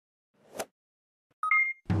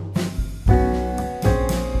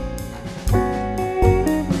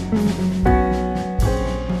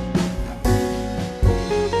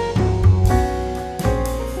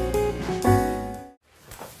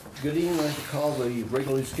call the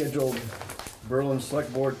regularly scheduled Berlin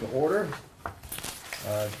Select Board to order.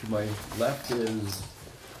 To my left is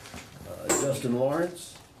Justin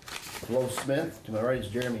Lawrence, Flo Smith. To my right is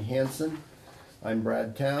Jeremy Hansen. I'm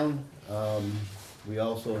Brad Town. We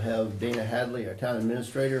also have Dana Hadley, our town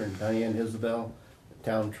administrator, and Diane Isabel, the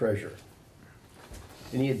town treasurer.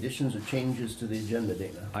 Any additions or changes to the agenda,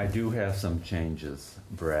 Dana? I do have some changes,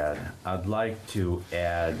 Brad. I'd like to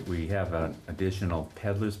add, we have an additional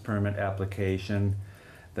peddler's permit application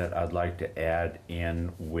that I'd like to add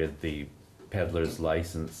in with the peddler's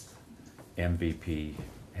license. MVP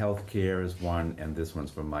Healthcare is one, and this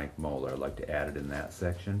one's for Mike Moeller. I'd like to add it in that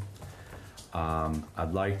section.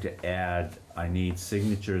 I'd like to add, I need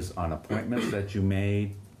signatures on appointments that you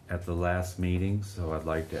made at the last meeting, so I'd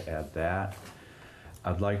like to add that.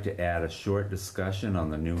 I'd like to add a short discussion on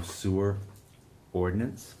the new sewer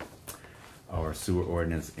ordinance, or sewer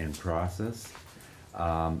ordinance in process.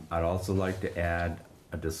 I'd also like to add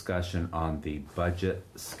a discussion on the budget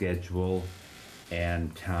schedule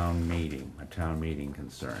and town meeting, a town meeting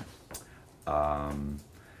concern.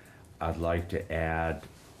 I'd like to add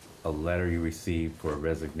a letter you received for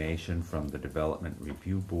resignation from the Development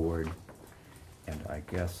Review Board, and I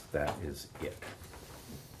guess that is it.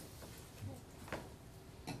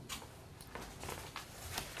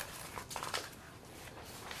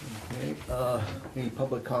 Okay, any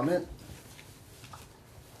public comment?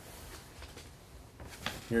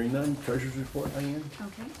 Hearing none, treasurer's report, Diane?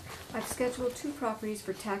 Okay. I've scheduled 2 properties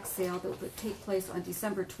for tax sale that will take place on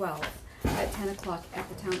December 12th at 10 o'clock at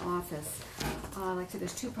the town office. Like I said,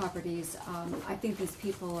 there's 2 properties. I think these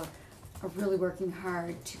people are really working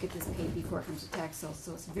hard to get this paid before it comes to tax sale,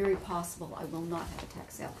 so it's very possible I will not have a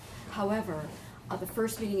tax sale. However, the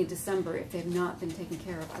first meeting in December, if they've not been taken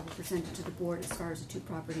care of, I will present it to the board as far as the 2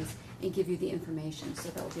 properties and give you the information, so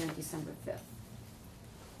that will be on December 5th.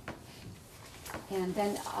 And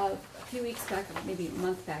then a few weeks back, or maybe a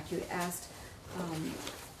month back, you asked,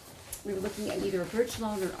 we were looking at either a bridge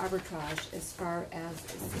loan or arbitrage as far as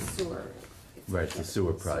the sewer. Right, the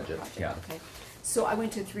sewer project, yeah. Okay. So I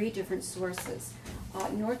went to 3 different sources.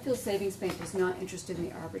 Northfield Savings Bank was not interested in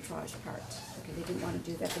the arbitrage part. Okay, they didn't want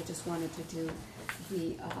to do that. They just wanted to do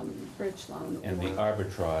the bridge loan. And the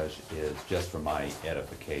arbitrage is, just for my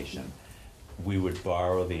edification, we would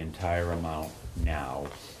borrow the entire amount now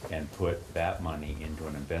and put that money into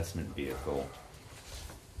an investment vehicle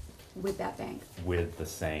with that bank. With the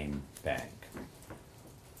same bank,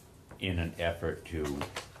 in an effort to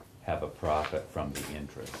have a profit from the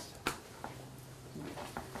interest.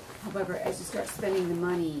 However, as you start spending the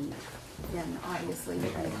money, then obviously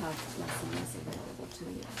you're going to have less and less available to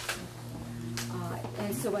you.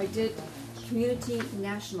 And so I did. Community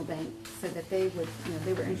National Bank said that they would,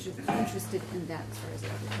 they were interested in that as far as the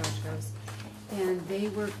arbitrage goes, and they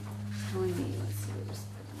were telling me, let's see,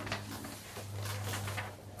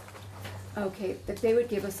 okay, that they would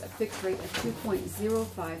give us a fixed rate of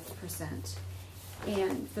 2.05%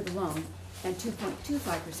 and for the loan, and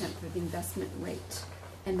 2.25% for the investment rate,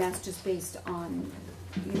 and that's just based on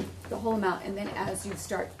the whole amount. And then as you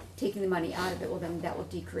start taking the money out of it, well, then that will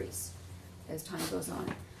decrease as time goes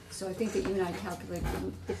on. So I think that you and I calculated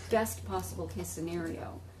the best possible case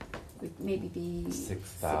scenario would maybe be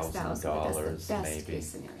 $6,000, best maybe. Case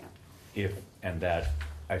scenario. And that,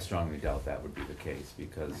 I strongly doubt that would be the case,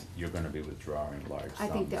 because right. You're going to be withdrawing large sums. I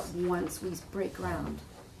think that once we break ground,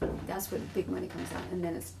 that's where the big money comes out, and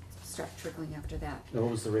then it starts trickling after that. And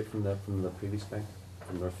what was the rate from the previous bank,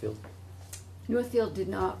 from Northfield? Northfield did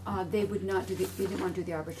not. They would not do. They didn't want to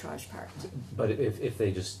do the arbitrage part. But if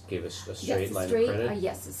they just gave us a straight line of credit?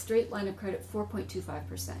 Yes, a straight line of credit,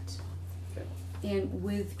 4.25%. Okay. And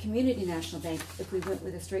with Community National Bank, if we went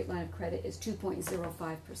with a straight line of credit, is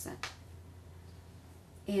 2.05%.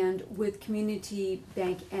 And with Community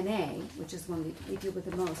Bank NA, which is one we deal with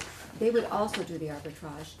the most, they would also do the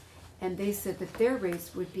arbitrage, and they said that their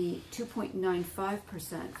rates would be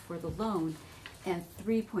 2.95% for the loan and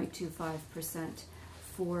 3.25%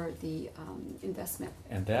 for the investment.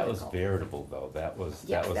 And that was veritable, though. That was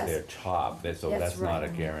their top. So that's right. Not a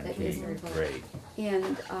guaranteed rate.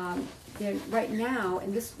 And right now,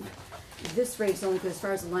 and this rate is only good as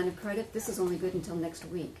far as the line of credit. This is only good until next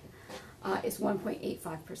week. It's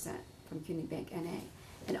 1.85% from Community Bank NA.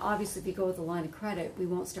 And obviously, if you go with the line of credit, we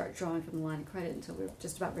won't start drawing from the line of credit until we're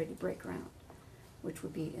just about ready to break ground, which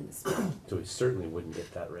would be in the spring. So we certainly wouldn't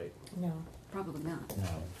get that rate. No. Probably not.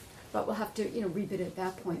 No. But we'll have to, rebid it at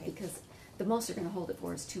that point, because the most they're going to hold it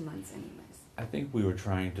for is 2 months anyways. I think we were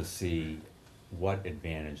trying to see what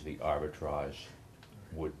advantage the arbitrage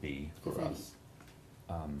would be for us.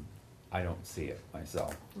 I don't see it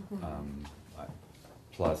myself.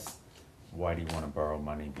 Plus, why do you wanna borrow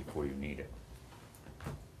money before you need it?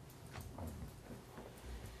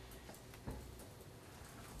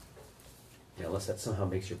 Yeah, unless that somehow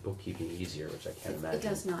makes your bookkeeping easier, which I can't imagine. It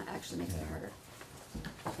does not, actually makes it harder.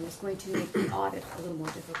 And it's going to make the audit a little more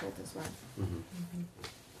difficult as well. Mhm.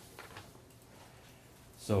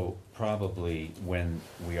 So probably when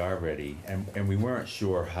we are ready, and we weren't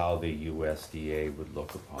sure how the USDA would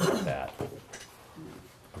look upon that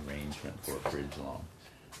arrangement for a bridge loan.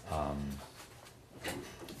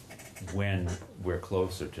 When we're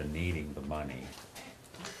closer to needing the money,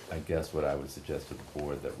 I guess what I would suggest to the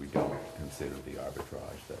board that we don't consider the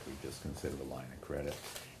arbitrage, that we just consider the line of credit.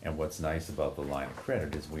 And what's nice about the line of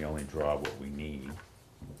credit is we only draw what we need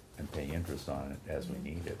and pay interest on it as we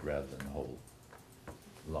need it, rather than the whole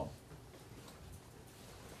loan.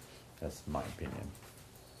 That's my opinion.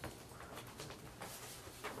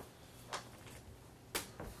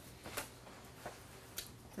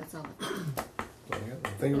 That's all. Thank you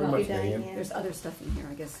very Well, much, Diane. Diane. There's other stuff in here,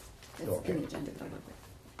 I guess, that's Okay. in the agenda that I'll look at.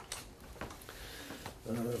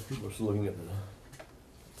 People are still looking at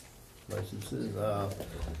the licenses.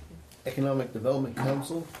 Economic Development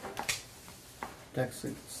Council, the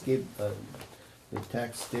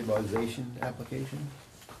tax stabilization application.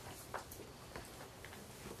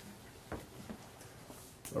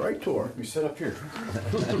 All right, Tor, you sit up here.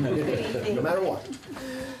 No matter what.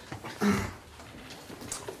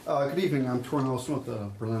 Good evening, I'm Tor Nelson with the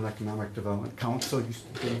Berlin Economic Development Council.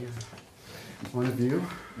 Used to be one of you.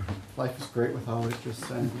 Life is great without it, just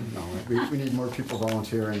saying. No, we need more people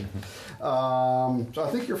volunteering. So I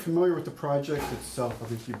think you're familiar with the project itself. I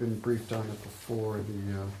think you've been briefed on it before,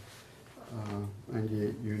 the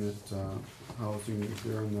 98 unit housing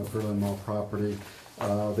here on the Berlin Mall property.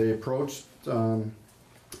 They approached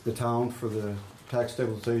the town for the tax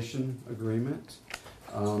stabilization agreement.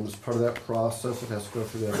 As part of that process, it has to go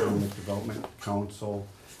through the Economic Development Council.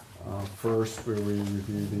 First, where we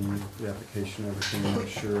review the application, everything, make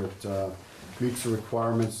sure it meets the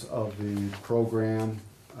requirements of the program,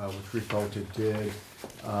 which we felt it did.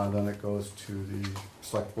 Then it goes to the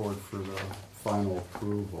select board for the final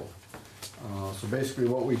approval. So basically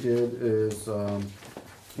what we did is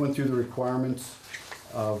went through the requirements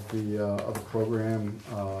of the program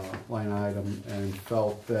line item and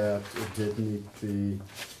felt that it did meet the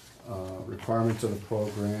requirements of the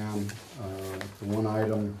program. The one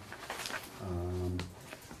item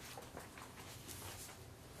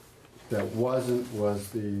that wasn't was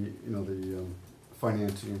the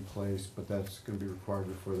financing in place, but that's going to be required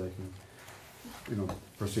before they can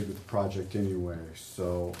proceed with the project anyway.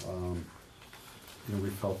 So we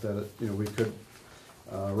felt that we could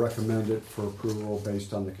recommend it for approval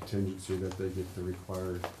based on the contingency that they get the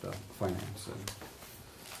required financing.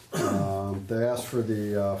 They asked for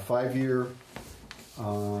the 5-year,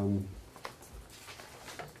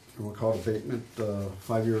 we'll call it abatement,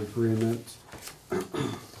 5-year agreement,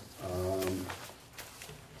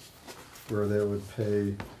 where they would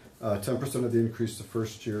pay 10% of the increase the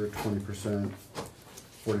first year, 20%,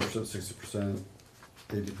 40%, 60%,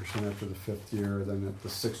 80% after the 5th year. Then at the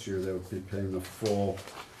 6th year, they would be paying the full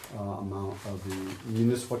amount of the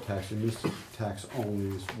municipal tax. And municipal tax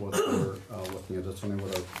only is what they're looking at. That's only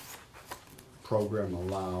what our program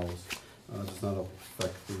allows. It does not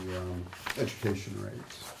affect the education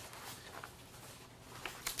rates.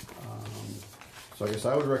 So I guess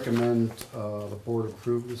I would recommend the board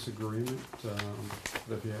approve this agreement.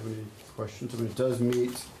 But if you have any questions, I mean, it does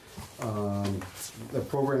meet, the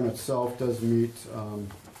program itself does meet,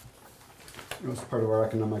 as part of our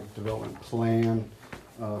economic development plan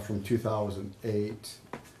from 2008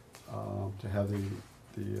 to have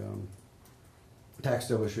the tax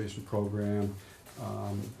stabilization program.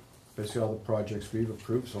 Basically, all the projects we've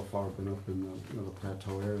approved so far have been up in the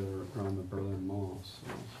plateau area around the Berlin Mall. So.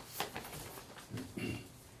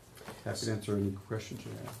 Happy to answer any questions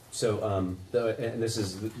you have. So, and this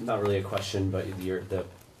is not really a question, but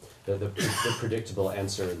the predictable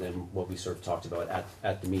answer, and then what we sort of talked about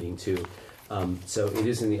at the meeting too. So it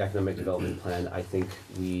is in the economic development plan. I think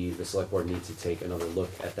the select board needs to take another look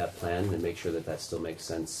at that plan and make sure that that still makes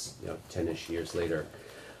sense, 10-ish years later.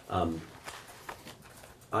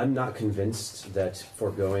 I'm not convinced that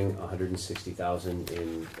foregoing $160,000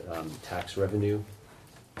 in tax revenue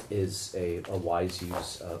is a wise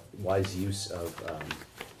use of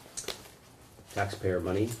taxpayer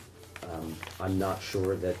money. I'm not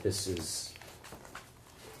sure that this is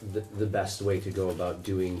the best way to go about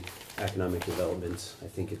doing economic development. I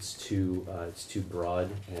think it's too broad,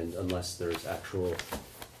 and unless there's actual,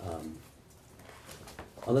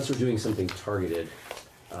 unless we're doing something targeted,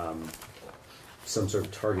 some sort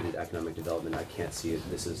of targeted economic development, I can't see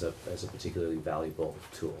this as a particularly valuable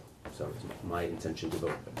tool. So it's my intention to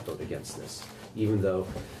vote against this, even though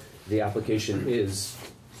the application is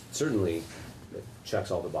certainly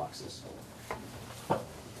checks all the boxes. Do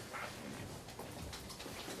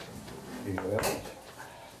you have it?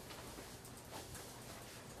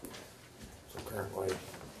 So currently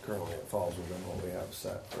it falls within what we have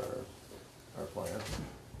set for our plan.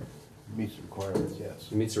 Meets the requirements,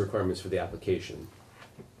 yes. It meets the requirements for the application,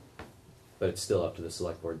 but it's still up to the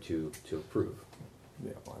select board to approve.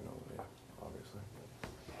 Yeah, well, I know, yeah, obviously.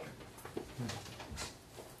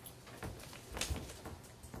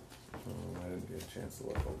 I didn't get a chance to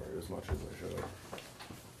look over it as much as I should have.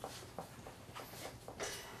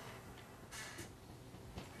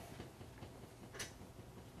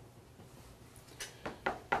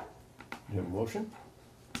 You have a motion?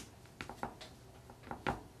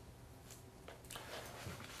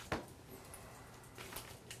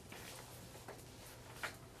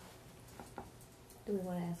 Do we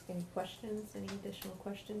want to ask any questions, any additional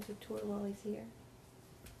questions of Tor while he's here?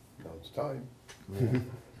 Now it's time. I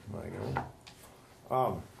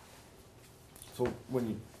know. So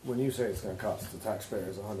when you say it's gonna cost the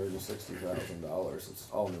taxpayers $160,000, it's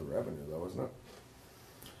all new revenue though, isn't it?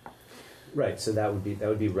 Right. So that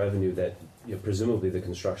would be revenue that, you know, presumably the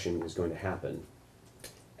construction is going to happen,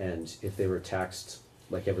 and if they were taxed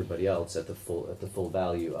like everybody else at the full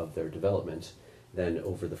value of their development, then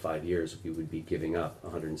over the 5 years we would be giving up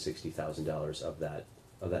 $160,000 of that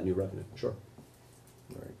new revenue. Sure.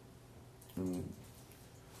 Right.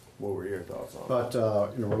 What were your thoughts on But,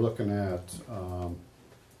 we're looking at,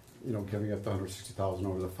 giving up the 160,000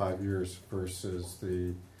 over the 5 years versus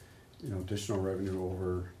the, additional revenue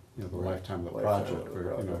over, the Right. lifetime of the Lifetime project, of the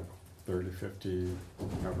or, project. 30, 50,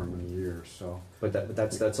 however many years, so. But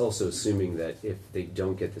that's also assuming that if they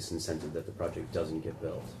don't get this incentive, that the project doesn't get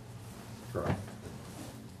built. Correct.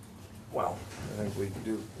 Well, I think we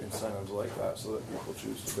do incentives like that so that people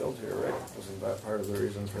choose to build here, right? Isn't that part of the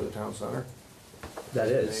reason for the town center? That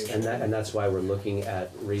is, and that's why we're looking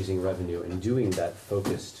at raising revenue and doing that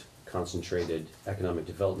focused, concentrated economic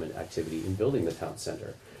development activity in building the town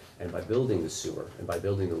center, and by building the sewer, and by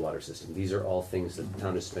building the water system. These are all things that the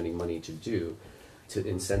town is spending money to do to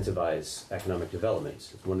incentivize economic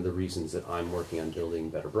development. It's one of the reasons that I'm working on building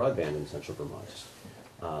better broadband in central Vermont.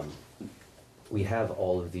 We have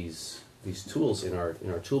all of these tools in our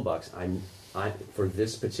toolbox. For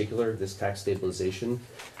this tax stabilization,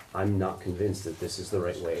 I'm not convinced that this is the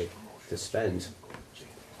right way to spend.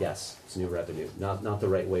 Yes, it's new revenue, not the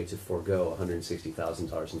right way to forego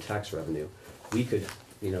 $160,000 in tax revenue. We could,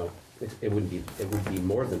 it would be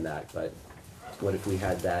more than that. But what if we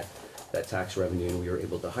had that tax revenue and we were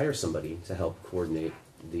able to hire somebody to help coordinate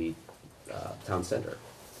the town center,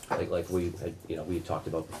 like we had talked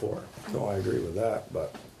about before. No, I agree with that,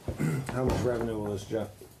 but how much revenue will this, Jeff?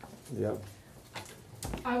 Yep.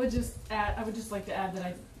 I would just like to add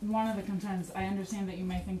that one of the concerns, I understand that you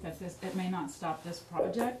may think that it may not stop this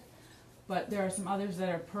project, but there are some others that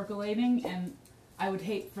are percolating, and I would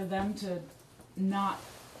hate for them to not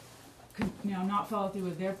follow through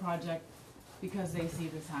with their project because they see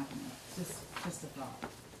this happening. Just a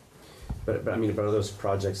thought. But are those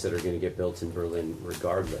projects that are going to get built in Berlin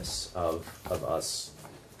regardless of us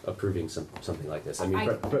approving something like this?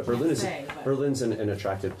 Berlin's an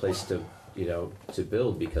attractive place to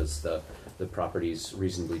build because the property's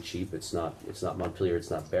reasonably cheap. It's not Montpelier,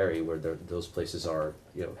 it's not Barrie, where those places are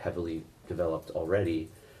heavily developed already.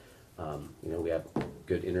 We have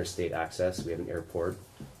good interstate access. We have an airport.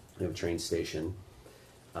 We have a train station.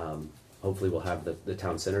 Hopefully, we'll have the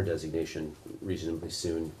town center designation reasonably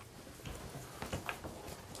soon.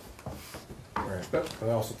 Right. But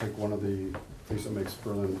I also think one of the things that makes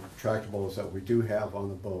Berlin attractable is that we do have on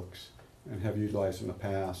the books and have utilized in the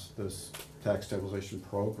past this tax stabilization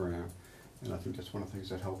program. And I think that's one of the things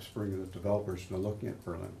that helps bring the developers into looking at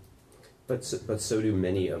Berlin. But so do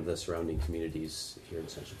many of the surrounding communities here in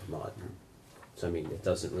central Vermont. So it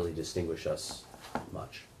doesn't really distinguish us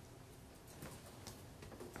much.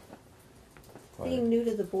 Being new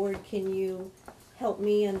to the board, can you help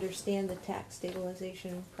me understand the tax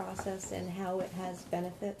stabilization process and how it has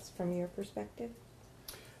benefits from your perspective?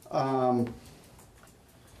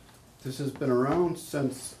 This has been around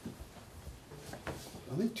since,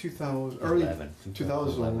 I think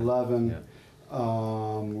 2011. Yeah.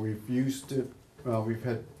 We've used it, we've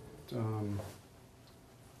had, I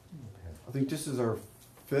think this is our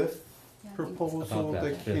fifth Yeah, I think so. proposal About that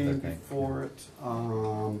that, fifth, I came think, before it.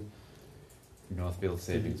 Northfield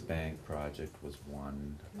Savings Bank project was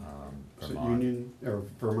one. Was it Union, or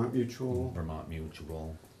Vermont Mutual? Vermont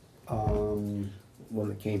Mutual. One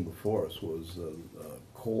that came before us was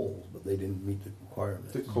Kohl's, but they didn't meet the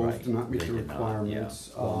requirements. The Kohl's Right. did not meet They the did not,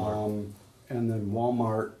 requirements. yeah. Walmart. And then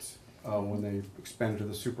Walmart, when they expanded to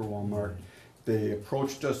the Super Walmart, they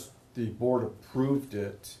approached us, the board approved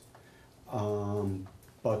it,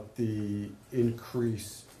 but the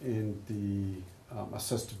increase in the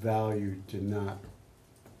assessed value did not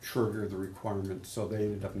trigger the requirement, so they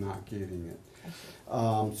ended up not getting it.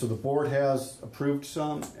 So the board has approved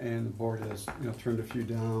some, and the board has, turned a few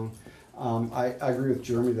down. I agree with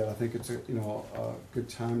Jeremy that I think it's a good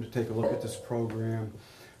time to take a look at this program.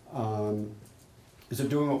 Is it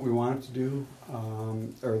doing what we want it to do?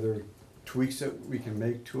 Are there tweaks that we can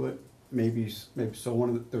make to it? Maybe so. One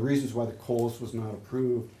of the reasons why the Kohl's was not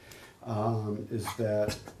approved is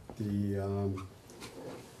that the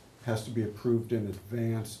has to be approved in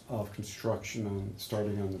advance of construction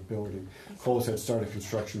starting on the building. Kohl's had started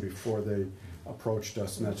construction before they approached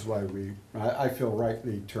us, and that's why I feel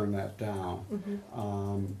rightly turned that down.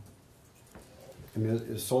 I mean,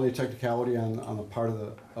 it's solely a technicality on the part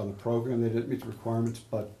of the program. They didn't meet the requirements,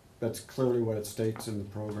 but that's clearly what it states in the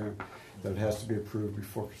program, that it has to be approved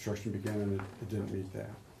before construction began, and it didn't meet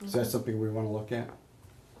that. Is that something we want to look at?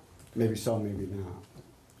 Maybe so, maybe not.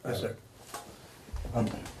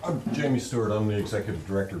 I'm Jamie Stewart. I'm the Executive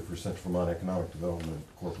Director for Central Vermont Economic Development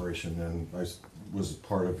Corporation, and I was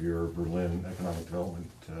part of your Berlin Economic Development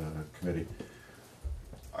Committee.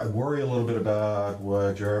 I worry a little bit about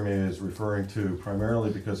what Jeremy is referring to,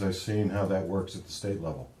 primarily because I've seen how that works at the state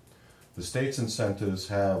level. The state's incentives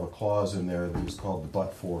have a clause in there that is called the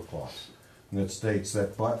but-for clause, and it states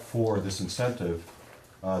that but for this incentive,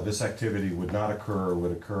 this activity would not occur or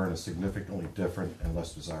would occur in a significantly different and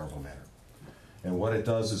less desirable manner. And what it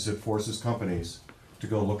does is it forces companies to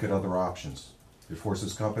go look at other options. It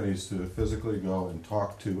forces companies to physically go and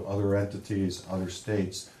talk to other entities, other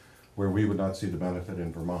states, where we would not see the benefit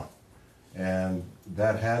in Vermont. And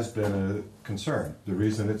that has been a concern. The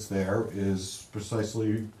reason it's there is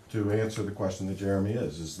precisely to answer the question that Jeremy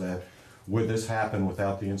is that would this happen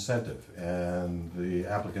without the incentive? And the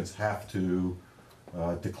applicants have to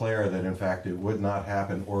declare that in fact it would not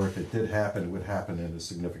happen, or if it did happen, it would happen in a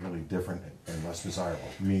significantly different and less desirable.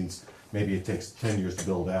 It means maybe it takes 10 years to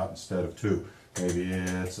build out instead of 2. Maybe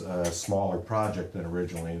it's a smaller project than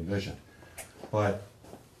originally envisioned. But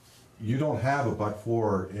you don't have a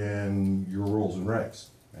but-for in your rules and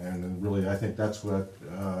regs. And really, I think that's what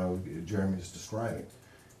Jeremy is describing.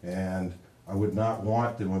 And I would not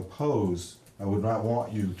want to impose, I would not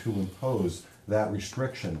want you to impose that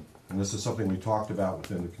restriction. And this is something we talked about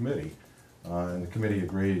within the committee. And the committee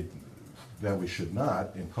agreed that we should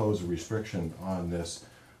not impose a restriction on this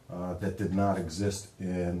that did not exist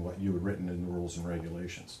in what you had written in the rules and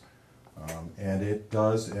regulations. And it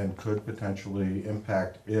does and could potentially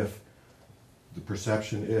impact if the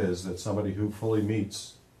perception is that somebody who fully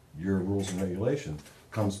meets your rules and regulations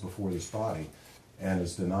comes before this body and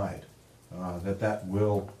is denied. That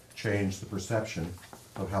will change the perception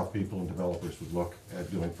of how people and developers would look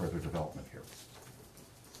at doing further development here.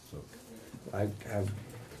 So, I have,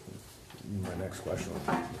 my next question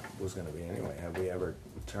was gonna be anyway, have we ever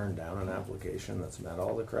turned down an application that's met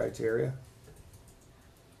all the criteria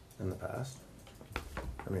in the past?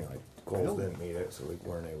 I mean, like, Kohl's didn't meet it, so we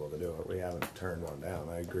weren't able to do it. We haven't turned one down.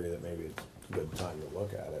 I agree that maybe it's a good time to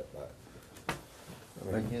look at it, but.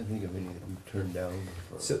 I can't think of any that we've turned down.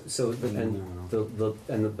 But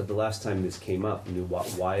the last time this came up,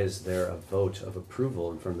 why is there a vote of approval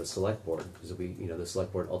in front of the select board? Because the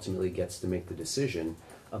select board ultimately gets to make the decision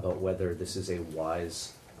about whether this is a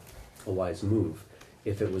wise move.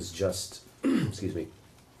 If it was just, excuse me,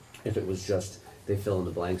 if it was just they fill in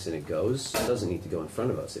the blanks and it goes, it doesn't need to go in front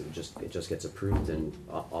of us. It just gets approved and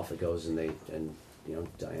off it goes, and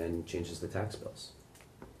Diane changes the tax bills.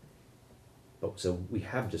 So we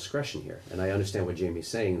have discretion here, and I understand what Jamie's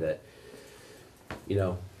saying, that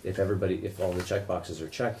if all the check boxes are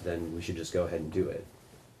checked, then we should just go ahead and do it.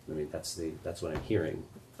 I mean, that's what I'm hearing.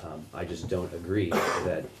 I just don't agree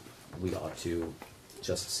that we ought to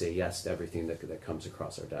just say yes to everything that comes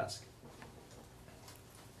across our desk.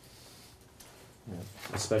 Yeah.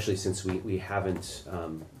 Especially since we haven't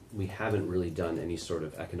really done any sort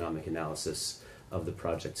of economic analysis of the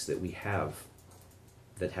projects that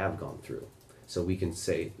have gone through. So we can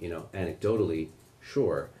say, anecdotally,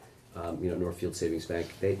 sure, Northfield Savings Bank,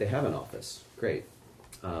 they have an office, great.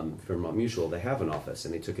 Vermont Mutual, they have an office,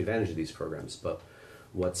 and they took advantage of these programs. But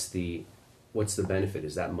what's the benefit?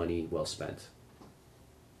 Is that money well spent,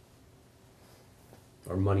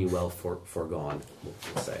 or money well foregone?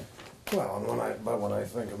 We'll say. Well, and when I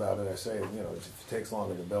think about it, I say, you know, if it takes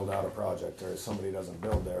longer to build out a project, or if somebody doesn't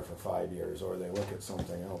build there for 5 years, or they look at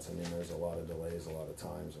something else, I mean, there's a lot of delays a lot of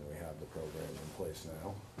times, and we have the program in place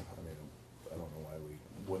now. I mean, I don't know why we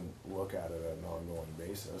wouldn't look at it on an ongoing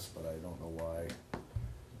basis, but I don't know why,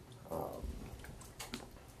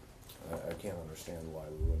 I can't understand why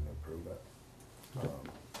we wouldn't approve it.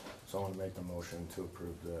 So I want to make the motion to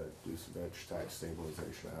approve the Deucevich tax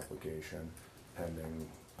stabilization application pending,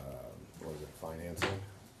 what is it, financing?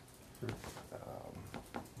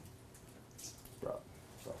 So,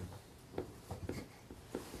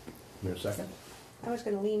 Your second? I was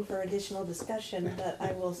gonna lean for additional discussion, but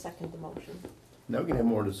I will second the motion. Now we can have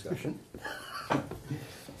more discussion.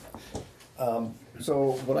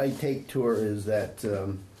 So what I take to her is that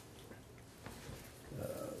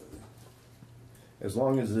as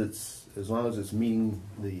long as it's meeting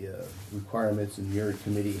the requirements and your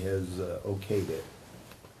committee has okayed it,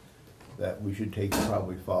 that we should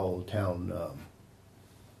probably follow town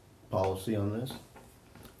policy on this.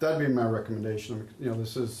 That'd be my recommendation. You know,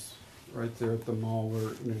 this is right there at the mall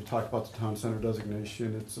where, you know, you talk about the town center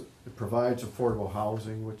designation. It provides affordable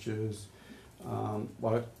housing, which is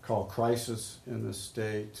what I call crisis in the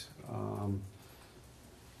state.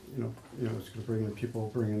 You know, it's going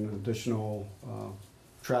to bring in additional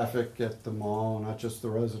traffic at the mall, not just the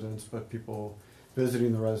residents, but people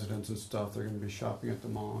visiting the residents and stuff. They're going to be shopping at the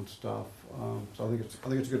mall and stuff. So I think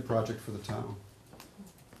it's a good project for the town.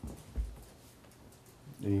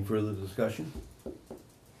 Any further discussion?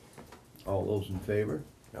 All those in favor?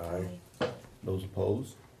 aye. Those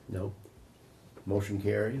opposed? No. Motion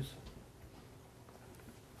carries.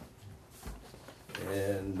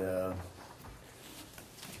 And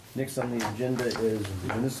next on the agenda is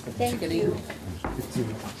municipal Thank ticketing. you.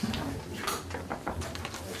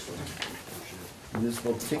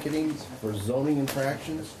 Municipal ticketing for zoning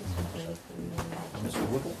infractions. Mr.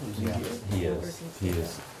 Whipple, is he here? He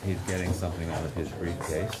is. He's getting something out of his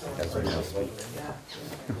briefcase as we now speak.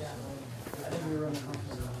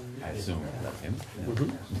 I assume that's him.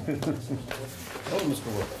 Oh, Mr.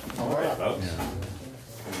 Whipple. All right.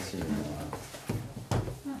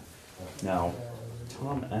 Now,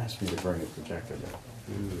 Tom asked me to bring a projector, but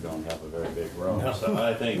we don't have a very big room, so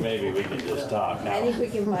I think maybe we can just talk I now. think we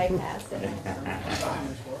can bypass it.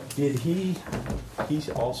 Did he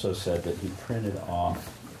also said that he printed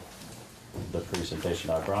off the presentation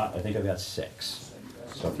I brought. I think I've got 6.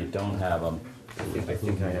 So if you don't have them, I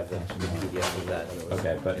think I have the PDF of that.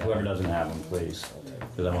 okay, but whoever doesn't have them, please,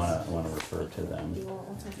 because I want to refer to them. Do you want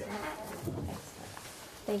one? Excellent.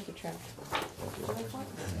 Thank you, Trev.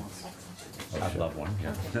 I'd love one,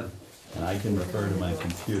 yeah. And I can refer to my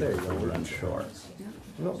computer if we're unsure.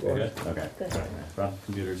 No, go Good? ahead. Okay. Good. Brought the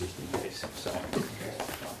computer just in case, so.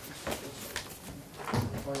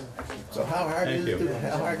 So how hard Thank you.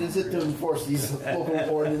 how hard is it to enforce these local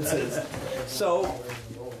ordinances? So,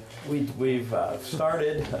 we've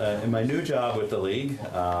started in my new job with the league.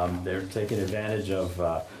 They're taking advantage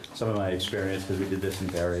of some of my experience because we did this in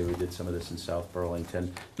Barry, we did some of this in South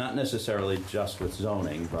Burlington. Not necessarily just with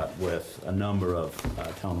zoning, but with a number of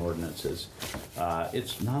town ordinances.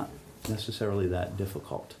 It's not necessarily that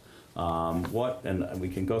difficult. And we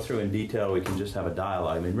can go through in detail, we can just have a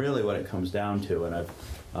dialogue. I mean, really what it comes down to, and I've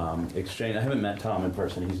exchanged, I haven't met Tom in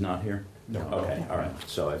person, he's not here? No. Okay, all right,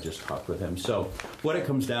 so I've just talked with him. So what it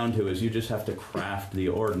comes down to is you just have to craft the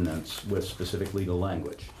ordinance with specific legal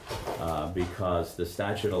language. Because the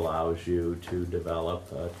statute allows you to develop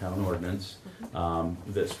a town ordinance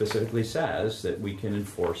that specifically says that we can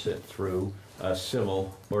enforce it through a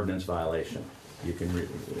civil ordinance violation. You can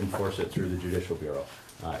enforce it through the Judicial Bureau.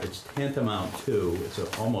 It's tantamount to, it's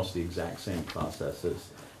almost the exact same process as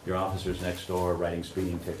your officers next door writing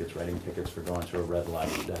speeding tickets, writing tickets for going through a red light,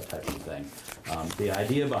 that type of thing. The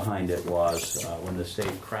idea behind it was when the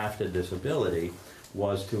state crafted this ability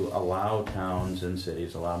was to allow towns and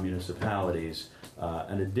cities, allow municipalities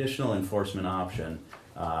an additional enforcement option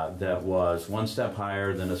that was one step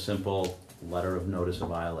higher than a simple letter of notice of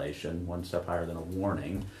violation, one step higher than a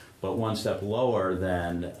warning, but one step lower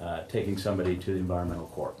than taking somebody to the environmental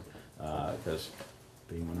court. Because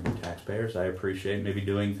being one of the taxpayers, I appreciate maybe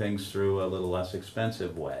doing things through a little less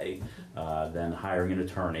expensive way than hiring an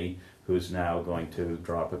attorney who's now going to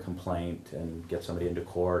draw up a complaint and get somebody into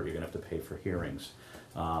court. You're going to have to pay for hearings.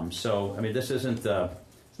 So, I mean, this isn't,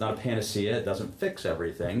 it's not a panacea. It doesn't fix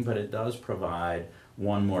everything, but it does provide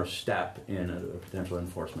one more step in a potential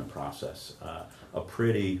enforcement process. A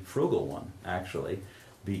pretty frugal one, actually.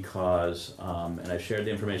 because, and I shared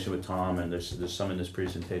the information with Tom, and there's some in this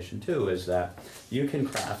presentation too, is that you can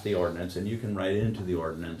craft the ordinance and you can write into the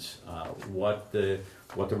ordinance what the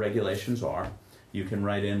regulations are. You can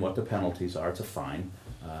write in what the penalties are. It's a fine.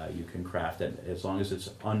 You can craft it as long as it's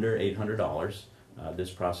under $800.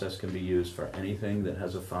 This process can be used for anything that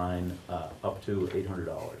has a fine up to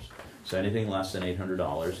 $800. So anything less than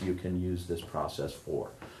 $800, you can use this process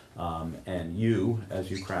for. And you,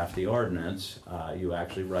 as you craft the ordinance, you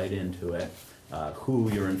actually write into it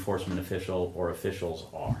who your enforcement official or officials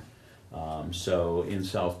are. So in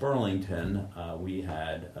South Burlington, we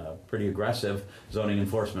had a pretty aggressive zoning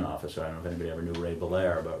enforcement officer. I don't know if anybody ever knew Ray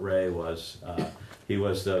Belair, but Ray was, he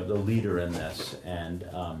was the leader in this. And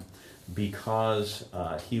because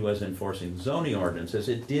he was enforcing zoning ordinances,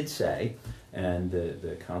 it did say, and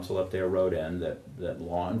the council up there wrote in that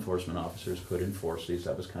law enforcement officers could enforce these.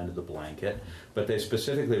 That was kind of the blanket. But they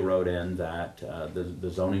specifically wrote in that the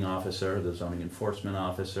zoning officer, the zoning enforcement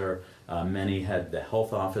officer, many had the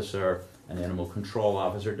health officer, an animal control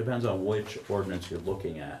officer. It depends on which ordinance you're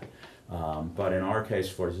looking at. But in our case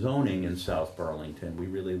for zoning in South Burlington, we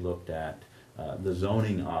really looked at the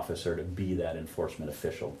zoning officer to be that enforcement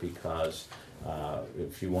official, because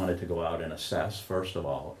if you wanted to go out and assess, first of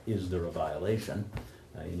all, is there a violation?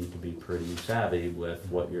 You need to be pretty savvy with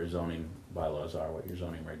what your zoning bylaws are, what your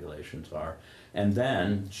zoning regulations are. And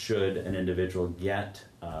then, should an individual get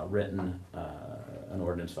an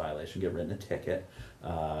ordinance violation, get written a ticket,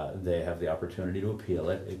 they have the opportunity to appeal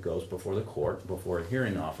it. It goes before the court, before a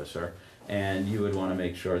hearing officer, and you would want to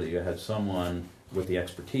make sure that you had someone with the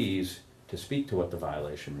expertise to speak to what the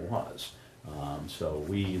violation was. So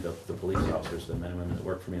we, the police officers, the men and women that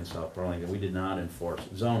work for me in South Burlington, we did not enforce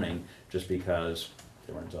zoning just because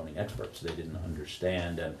they weren't zoning experts. They didn't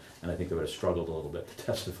understand, and I think they would have struggled a little bit to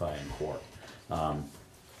testify in court.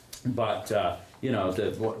 You know,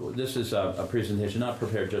 this is a presentation not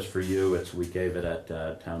prepared just for you. We gave it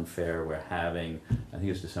at Town Fair. We're having, I think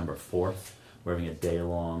it's December 4th, we're having a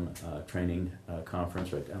day-long training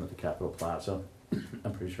conference right down at the Capitol Plaza.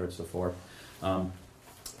 I'm pretty sure it's the 4th.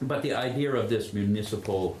 But the idea of this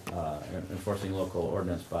municipal, enforcing local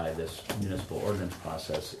ordinance by this municipal ordinance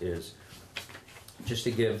process is just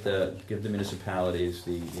to give the municipalities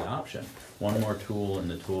the option, one more tool in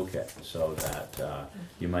the toolkit, so that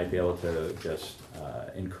you might be able to just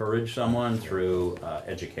encourage someone through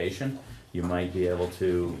education. You might be able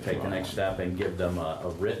to take the next step and give them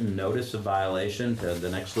a written notice of violation to the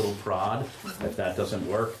next little prod. If that doesn't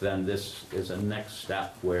work, then this is a next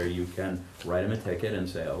step where you can write them a ticket and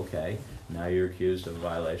say, okay, now you're accused of a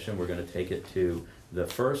violation. We're going to take it to the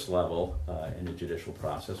first level in the judicial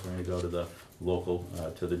process. We're going to go to the local,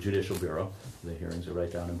 to the Judicial Bureau. The hearings are right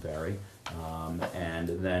down in Barry. And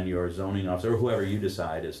then your zoning officer, or whoever you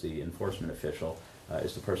decide is the enforcement official,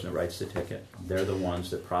 is the person that writes the ticket. They're the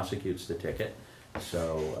ones that prosecutes the ticket,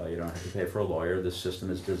 so you don't have to pay for a lawyer. This system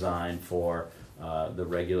is designed for the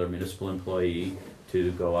regular municipal employee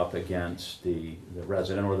to go up against the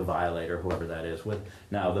resident or the violator, whoever that is.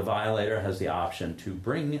 Now, the violator has the option to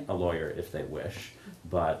bring a lawyer if they wish,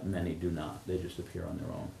 but many do not. They just appear on their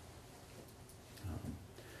own.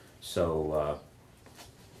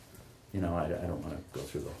 You know, I don't want to go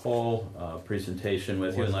through the whole presentation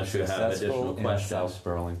with you unless you have additional questions. South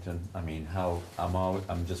Burlington, I mean,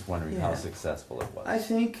 I'm just wondering how successful it was. I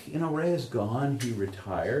think, you know, Ray is gone, he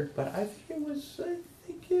retired, but I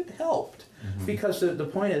think it helped. Mm-hmm. Because the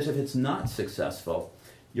point is, if it's not successful,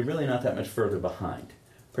 you're really not that much further behind.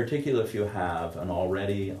 Particularly if you have an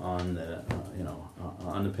already on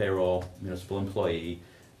the payroll municipal employee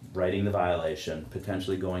writing the violation,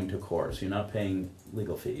 potentially going to court, so you're not paying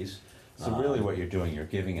legal fees. So really what you're doing, you're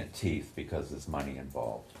giving it teeth because there's money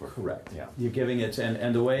involved. Correct. Yeah. You're giving it,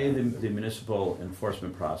 and the way the municipal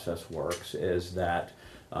enforcement process works is that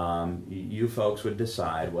you folks would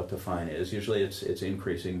decide what the fine is. Usually it's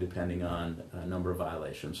increasing depending on number of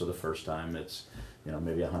violations. So the first time it's, you know,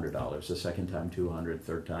 maybe $100, the second time $200,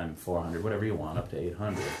 third time $400, whatever you want, up to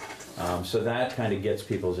 $800. So that kind of gets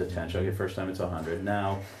people's attention. Okay, first time it's $100.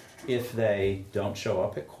 Now, if they don't show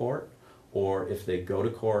up at court, or if they go to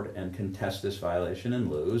court and contest this violation and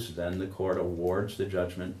lose, then the court awards the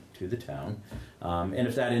judgment to the town. And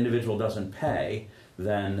if that individual doesn't pay,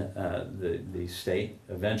 then the state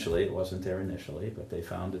eventually, it wasn't there initially, but they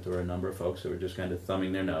found that there were a number of folks that were just kind of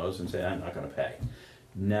thumbing their nose and saying, I'm not going to pay.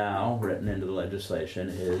 Now, written into the legislation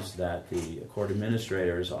is that the court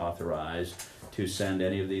administrator is authorized to send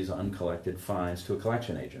any of these uncollected fines to a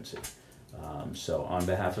collection agency. So on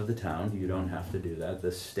behalf of the town, you don't have to do that.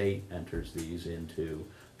 The state enters these into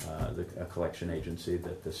a collection agency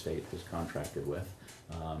that the state has contracted with.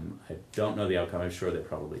 I don't know the outcome. I'm sure they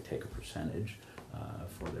probably take a percentage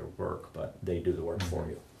for their work, but they do the work for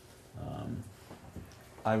you.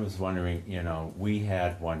 I was wondering, you know, we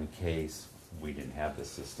had one case, we didn't have the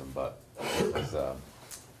system, but it was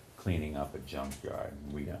cleaning up a junkyard.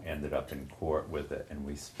 We ended up in court with it, and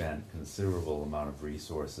we spent considerable amount of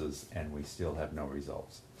resources, and we still have no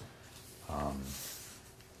results.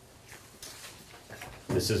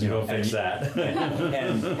 This isn't going to fix that.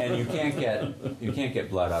 And you can't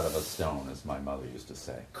get blood out of a stone, as my mother used to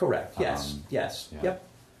say. Correct. Yes. Yes. Yeah.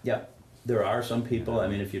 Yep. There are some people. I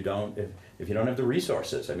mean, if you don't have the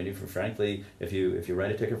resources, I mean, if you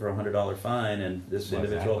write a ticket for $100 fine and this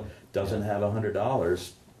individual doesn't have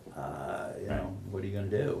 $100, you know, what are you going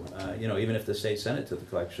to do? You know, even if the state sent it to the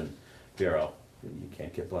collection bureau, you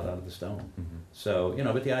can't get blood out of the stone. So, you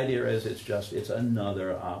know, but the idea is it's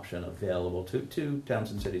another option available to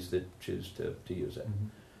towns and cities that choose to use it.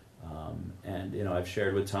 And, you know, I've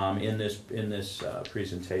shared with Tom in this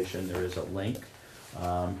presentation, there is a link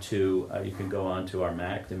to, you can go on to our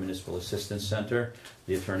MAC, the Municipal Assistance Center.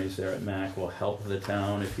 The attorneys there at MAC will help the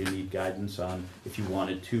town if you need guidance on, if you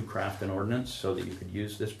wanted to craft an ordinance so that you could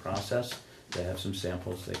use this process. They have some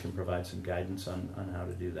samples, they can provide some guidance on how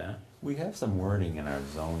to do that. We have some wording in our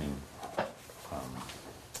zoning.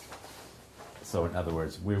 So in other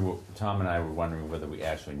words, Tom and I were wondering whether we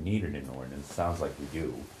actually needed an ordinance. Sounds like we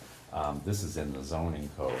do. This is in the zoning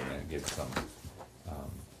code, and it gives some,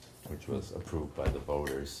 which was approved by the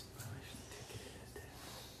voters.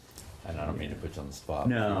 And I don't mean to put you on the spot.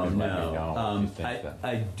 No, but you can let me know if you think that.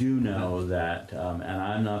 I do know that, and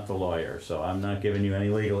I'm not the lawyer, so I'm not giving you any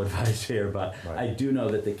legal advice here, but Right. I do know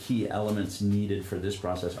that the key elements needed for this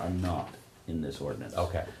process are not in this ordinance.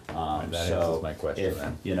 Okay. That So answers my question if,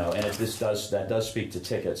 then. you know, and if that does speak to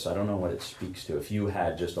tickets, I don't know what it speaks to. If you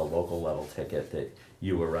had just a local level ticket that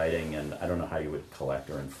you were writing, and I don't know how you would collect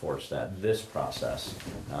or enforce that. This process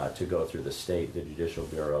to go through the state, the Judicial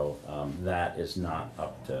Bureau, that does not.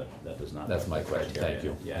 That's fit my the question. criteria. Thank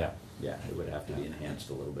you. Yeah, yeah, it would have to be enhanced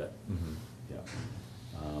a little bit. Yeah.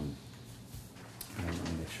 And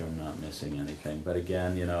let me make sure I'm not missing anything. But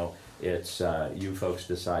again, you know, it's you folks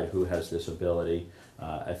decide who has this ability.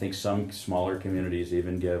 I think some smaller communities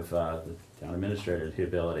even give the town administrator the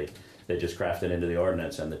ability. They just craft it into the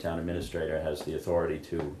ordinance, and the town administrator has the authority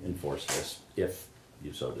to enforce this if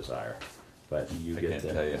you so desire. But you I get can't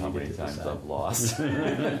to tell you how get many to times decide. I've lost.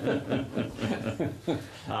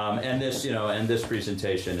 And this, you know, and this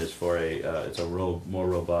presentation is for it's a more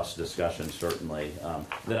robust discussion, certainly,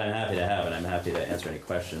 that I'm happy to have, and I'm happy to answer any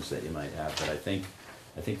questions that you might have. But I think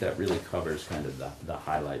that really covers kind of the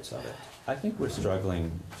highlights of it. I think we're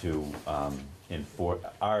struggling to enforce.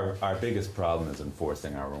 Our biggest problem is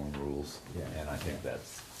enforcing our own rules, Yeah. and I think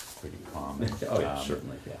that's pretty common. Oh yeah,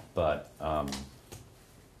 certainly, yeah. But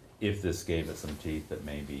if this gave us some teeth, that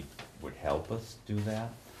maybe would help us do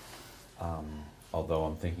that. Although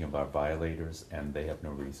I'm thinking about violators, and they have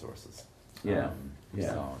no resources. Yeah,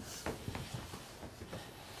 yeah. So it's,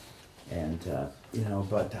 And you know,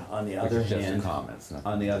 but on the which other is just hand, comments.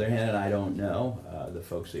 on the other hand, I don't know the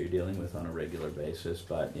folks that you're dealing with on a regular basis,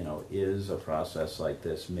 but you know, is a process like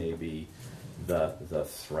this maybe the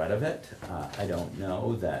threat of it? I don't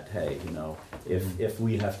know that. Hey, you know, if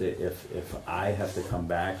we have to, if I have to come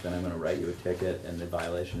back, then I'm going to write you a ticket, and the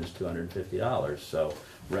violation is $250. So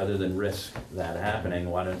rather than risk that happening,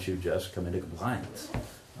 why don't you just come into compliance?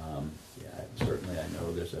 Yeah, certainly I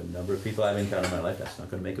know there's a number of people I've encountered in my life, that's not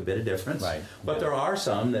going to make a bit of difference. Right. But there are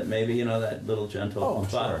some that maybe, you know, that little gentle Oh,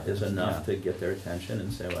 thought sure. is enough Yeah. to get their attention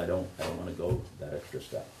and say, well, I don't want to go that extra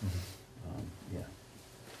step. Yeah.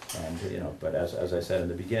 And, you know, but as I said in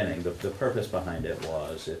the beginning, the purpose behind it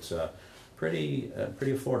was it's a pretty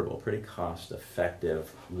affordable, pretty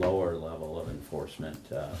cost-effective, lower level of enforcement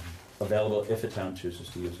available if a town chooses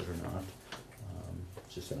to use it or not.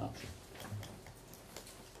 It's just an option.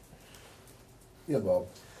 Yeah, Bob.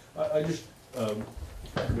 I just,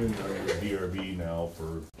 I've been a DRB now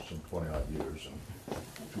for some 20-odd years and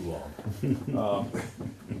too long.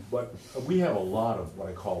 But we have a lot of what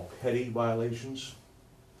I call petty violations.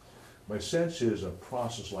 My sense is a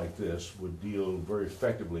process like this would deal very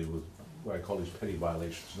effectively with what I call these petty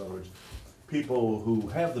violations. In other words, people who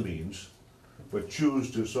have the means but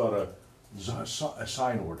choose to sort of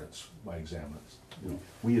assign ordinance by examiners.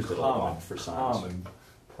 We used it a lot for signs. Common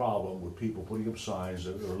problem with people putting up signs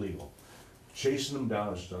that are illegal. Chasing them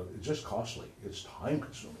down is just costly. It's time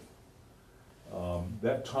consuming.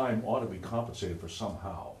 That time ought to be compensated for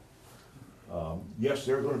somehow. Yes,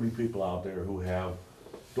 there are going to be people out there who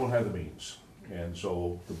don't have the means, and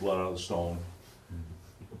so the blood out of the stone.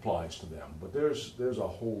 applies to them. But there's a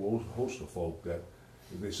whole host of folk that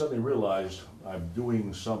if they suddenly realize I'm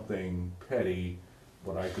doing something petty,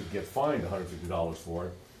 but I could get fined $150 for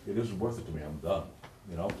it, it isn't worth it to me, I'm done,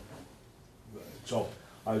 you know? So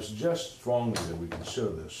I suggest strongly that we consider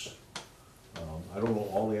this. I don't know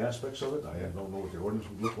all the aspects of it, I don't know what the ordinance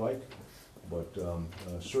would look like, but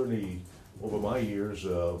certainly over my years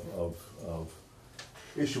of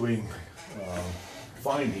issuing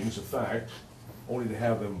findings of fact, only to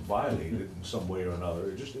have them violated in some way or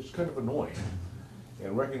another, it's kind of annoying.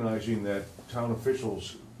 And recognizing that town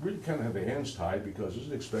officials really kind of have their hands tied because it's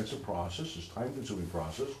an expensive process, it's a time-consuming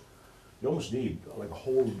process. You almost need like a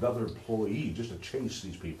whole other employee just to chase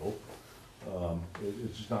these people.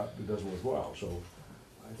 It's just not, it doesn't work well. So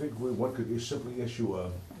I think one could simply issue a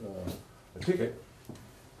ticket.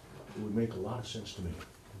 It would make a lot of sense to me.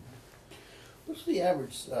 What's the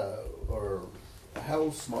average, or how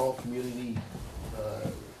small community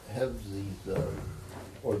have these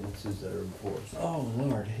ordinances that are enforced? Oh,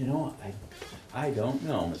 Lord, you know, I don't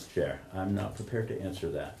know, Mr. Chair. I'm not prepared to answer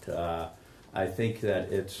that. I think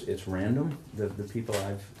that it's random, the people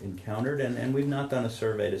I've encountered, and we've not done a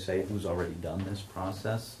survey to say who's already done this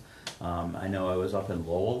process. I know I was up in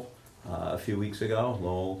Lowell a few weeks ago.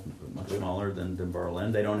 Lowell, much smaller than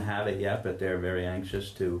Berlin. They don't have it yet, but they're very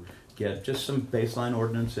anxious to get just some baseline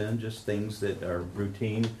ordinance in, just things that are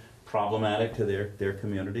routine, problematic to their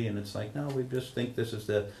community. And it's like, no, we just think this is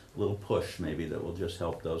the little push maybe that will just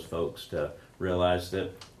help those folks to realize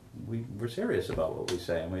that we're serious about what we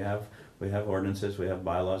say, and we have ordinances, we have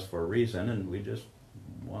bylaws for a reason, and we just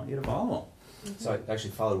want you to follow them. So I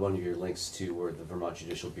actually followed one of your links to where the Vermont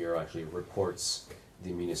Judicial Bureau actually reports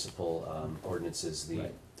the municipal ordinances.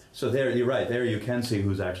 Right. So there, you're right, there you can see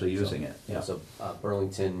who's actually using it. Yeah. So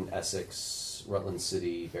Burlington, Essex, Rutland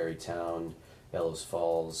City, Barrytown, Bellows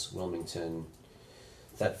Falls, Wilmington,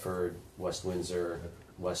 Thetford, West Windsor,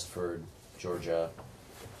 Westford, Georgia,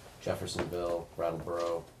 Jeffersonville,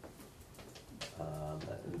 Brattleboro.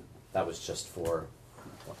 That was just for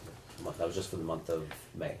the month of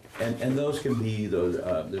May. And those can be those.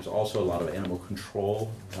 There's also a lot of animal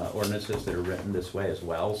control ordinances that are written this way as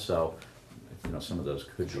well. So, you know, some of those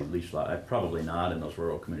could be leash law. Probably not in those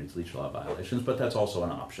rural communities leash law violations, but that's also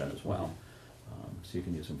an option as well. So you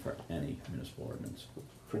can use them for any municipal ordinance.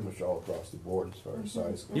 Pretty much all across the board as far as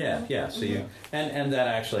size goes. Yeah. So you and that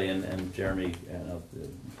actually and Jeremy,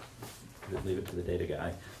 leave it to the data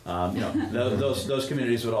guy. You know, those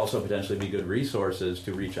communities would also potentially be good resources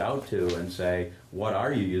to reach out to and say, what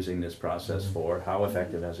are you using this process for? How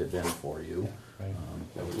effective has it been for you?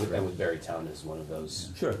 And with Barrytown is one of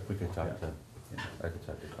those. Sure, we could talk to. I could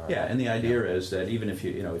talk to Carl. Yeah, and the idea is that even if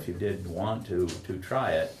you did want to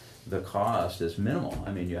try it, the cost is minimal.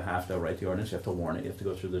 I mean, you have to write the ordinance, you have to warn it, you have to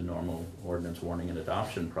go through the normal ordinance warning and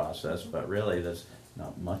adoption process, but really there's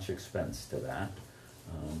not much expense to that.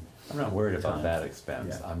 I'm not worried about that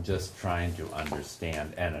expense. Yeah. I'm just trying to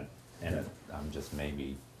understand, and I'm just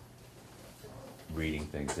maybe reading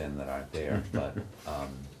things in that aren't there, but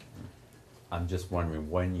I'm just wondering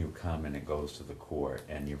when you come and it goes to the court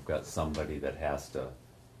and you've got somebody that has to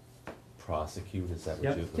prosecute, is that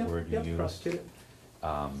what the word you used? Prosecute it.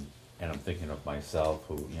 And I'm thinking of myself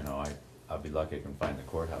who, you know, I'll be lucky I can find the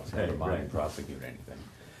courthouse, never mind prosecute anything.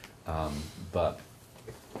 But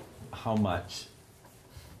how much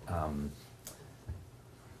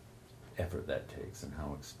effort that takes and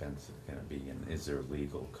how expensive can it be, and is there a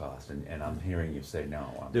legal cost? And I'm hearing you say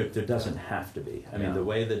no. There doesn't have to be. I mean, the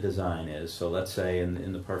way the design is, so let's say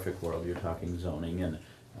in the perfect world you're talking zoning and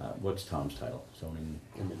what's Tom's title? Zoning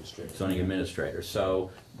administrator. Zoning administrator. So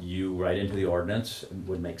you write into the ordinance, it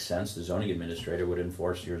would make sense. The zoning administrator would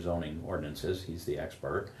enforce your zoning ordinances. He's the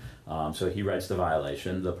expert. So he writes the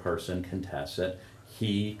violation. The person contests it.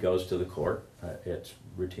 He goes to the court. It's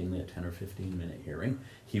routinely a 10 or 15 minute hearing.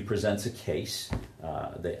 He presents a case,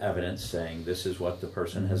 the evidence saying this is what the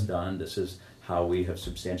person has done. This is how we have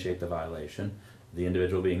substantiated the violation. The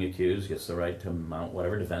individual being accused gets the right to mount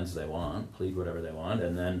whatever defense they want, plead whatever they want,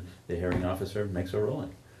 and then the hearing officer makes a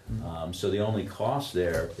ruling. So the only cost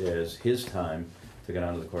there is his time to get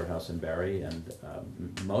out of the courthouse in Barry, and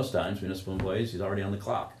most times municipal employees, he's already on the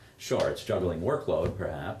clock. Sure, it's juggling workload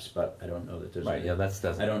perhaps, but I don't know that there's I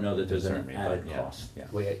don't know that there's an added cost. Yeah.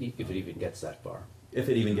 Well, yeah, if it even gets that far. If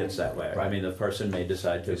it even gets that way. Right. I mean, the person may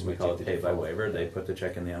decide to, Just we may call take it the pay by default. waiver, they put the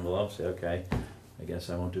check in the envelope, say, okay, I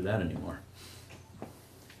guess I won't do that anymore.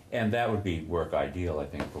 And that would be work ideal, I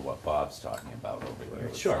think, for what Bob's talking about over here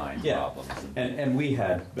with sign problems. And we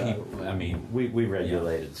had, People, I mean, we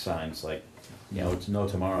regulated signs like it's no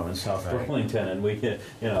tomorrow in South Burlington, and we,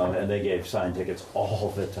 and they gave sign tickets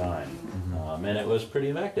all the time, and it was pretty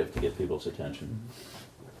effective to get people's attention.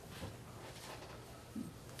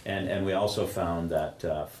 And we also found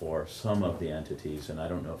that for some of the entities, and I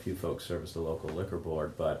don't know if you folks service the local liquor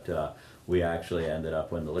board, but we actually ended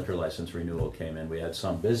up, when the liquor license renewal came in, we had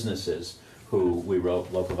some businesses who we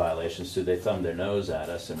wrote local violations to. They thumbed their nose at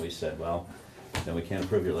us, and we said, well, then we can't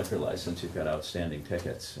approve your liquor license, you've got outstanding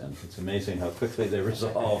tickets. And it's amazing how quickly they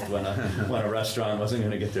resolved when a restaurant wasn't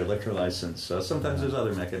going to get their liquor license. So sometimes there's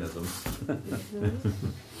other mechanisms.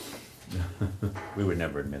 We would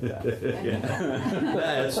never admit that.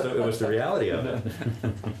 It was the reality of it.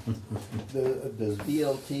 Does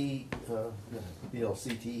BLCT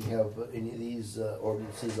have any of these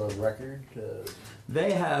ordinances on record?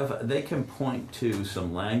 They can point to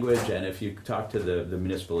some language, and if you talk to the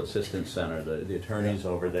Municipal Assistance Center, the attorneys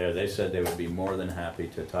over there, they said they would be more than happy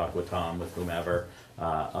to talk with Tom, with whomever,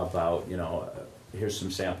 about, here's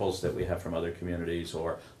some samples that we have from other communities,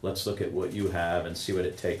 or let's look at what you have and see what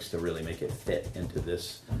it takes to really make it fit into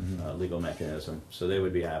this legal mechanism. So they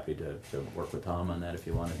would be happy to work with Tom on that if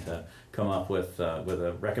you wanted to come up with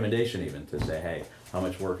a recommendation, even to say, hey, how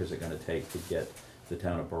much work is it going to take to get the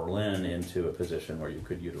town of Berlin into a position where you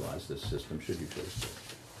could utilize this system should you choose to.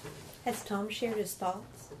 Has Tom shared his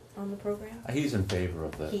thoughts on the program? He's in favor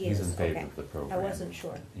of the. He's in favor okay. of the program. I wasn't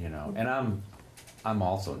sure. And I'm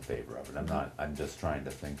also in favor of it. I'm just trying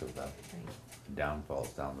to think of the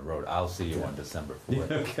downfalls down the road. I'll see you on December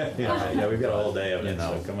 4th. Okay. Yeah, we've got a whole day of it,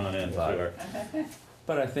 so come on in. Sure.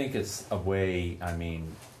 But I think it's a way.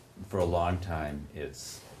 For a long time,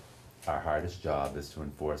 it's our hardest job is to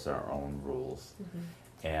enforce our own rules,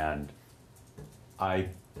 and I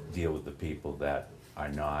deal with the people that are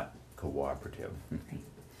not cooperative,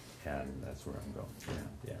 and that's where I'm going.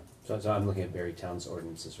 Yeah. So I'm looking at Barry Town's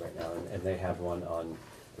ordinances right now, and they have one on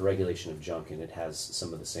the regulation of junk, and it has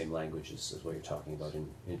some of the same languages as what you're talking about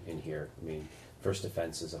in here. First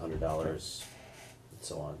offense is $100, and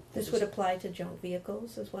so on. This would apply to junk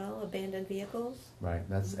vehicles as well, abandoned vehicles? Right,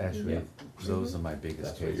 that's actually, those are my biggest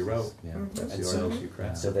That's cases. what you wrote. Yeah. That's And the so- ordinance you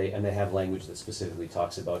crafted. So they have language that specifically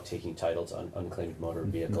talks about taking title to unclaimed motor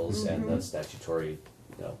vehicles and the statutory,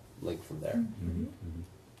 link from there.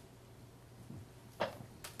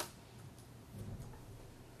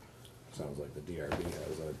 Sounds like the DRB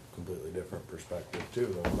has a completely different perspective too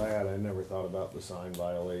than what I had. I never thought about the sign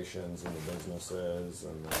violations and the businesses,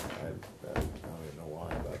 and I don't even know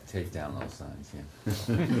why, but Take down those signs, yeah. it's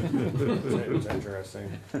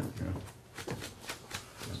interesting.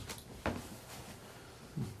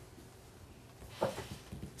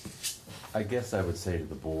 I guess I would say to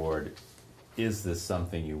the board, is this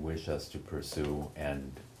something you wish us to pursue?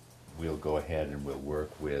 And we'll go ahead and we'll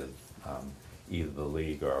work with either the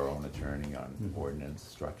league or our own attorney on ordinance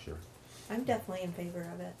structure. I'm definitely in favor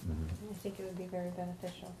of it. I think it would be very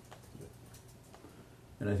beneficial.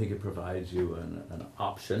 And I think it provides you an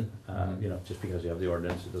option, just because you have the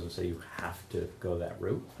ordinance, it doesn't say you have to go that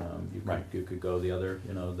route. You could go the other,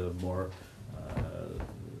 the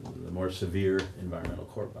more severe environmental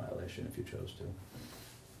court violation if you chose to.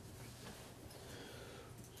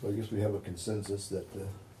 So I guess we have a consensus that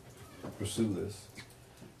pursue this.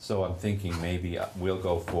 So I'm thinking maybe we'll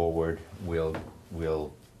go forward, we'll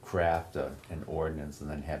craft an ordinance and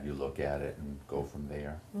then have you look at it and go from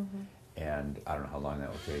there. And I don't know how long that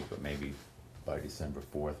will take, but maybe by December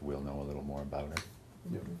 4th, we'll know a little more about it.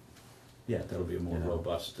 Yeah, that'll be a more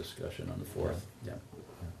robust discussion on the 4th. Yeah.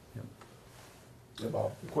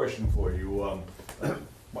 Bob, a question for you.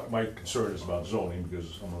 My concern is about zoning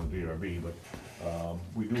because I'm on the DRB, but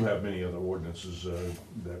we do have many other ordinances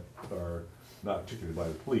that are not particularly by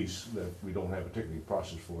the police that we don't have a ticketing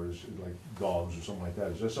process for, is like dogs or something like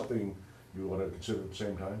that. Is that something you want to consider at the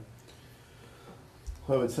same time?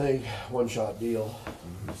 I would think one-shot deal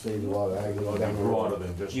saves a lot of agony down the Broader road.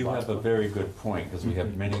 than just. You have a very good point, because we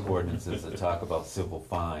have many ordinances that talk about civil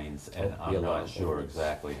fines, and I'm not sure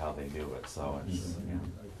exactly how they do it, so it's,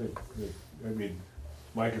 I think,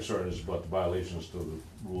 my concern is about the violations to the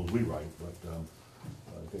rules we write, but I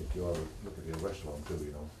think you ought to look at the rest of them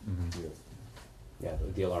too, Yeah,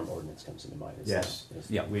 the alarm ordinance comes into mind. Yes.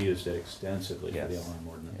 Yeah. We used it extensively for the Yes. alarm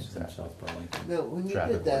ordinance in Exactly. South Burlington. Now, when you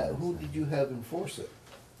Traffic did that, who ordinance. did you have enforce it?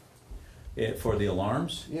 For the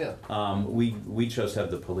alarms, Yeah. we chose to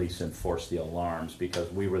have the police enforce the alarms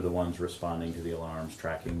because we were the ones responding to the alarms,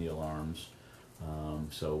 tracking the alarms.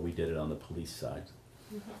 So we did it on the police side.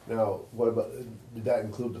 Now, what about, did that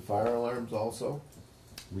include the fire alarms also?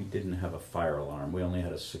 we didn't have a fire alarm. We only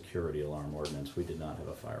had a security alarm ordinance. We did not have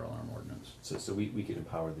a fire alarm ordinance. So we could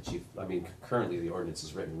empower the chief, I mean, currently the ordinance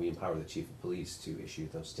is written, we empower the chief of police to issue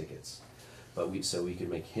those tickets. But we could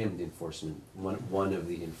make him the enforcement, one of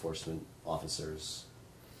the enforcement officers.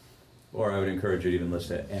 Or I would encourage you to even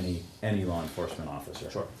list it any law enforcement officer.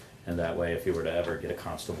 Sure. And that way, if you were to ever get a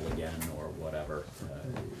constable again or whatever,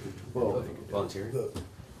 Well, Volunteer? the,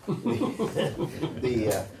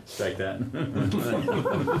 strike that.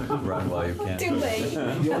 Run while you can. Too late. the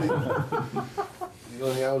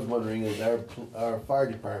only thing I was wondering is our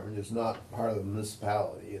fire department is not part of the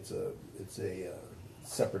municipality. It's a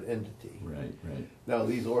separate entity. Right, right. Now,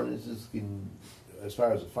 these ordinances can, as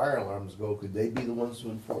far as the fire alarms go, could they be the ones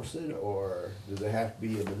to enforce it, or do they have to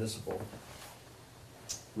be a municipal?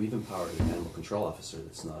 We've empowered an animal control officer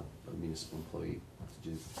that's not a municipal employee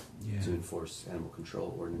to enforce animal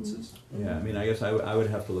control ordinances. Yeah, I mean, I guess I would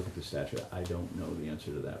have to look at the statute. I don't know the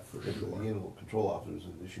answer to that for The sure. animal control officers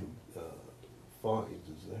that issue fines,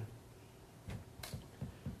 is there?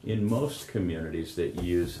 In most communities that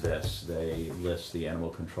use this, they list the animal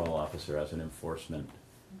control officer as an enforcement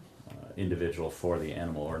individual for the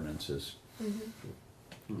animal ordinances.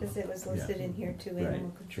 Because it was listed in here too, Right.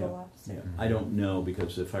 animal control Yeah. officer. Yeah. I don't know,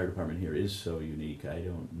 because the fire department here is so unique. I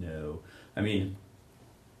don't know. I mean,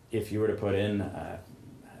 if you were to put in,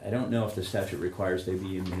 I don't know if the statute requires they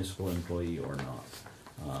be a municipal employee or not.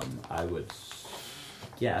 I would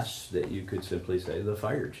guess that you could simply say the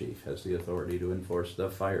fire chief has the authority to enforce the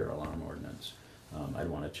fire alarm ordinance. I'd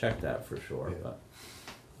want to check that for sure, Yeah. but.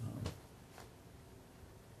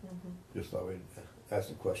 Just thought we'd ask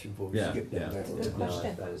the question before we Yeah, skip down yeah. that Good road. No,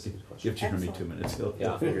 question. that is a good question. Give Jeremy Excellent. 2 minutes, he'll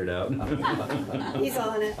Yeah. figure it out. He's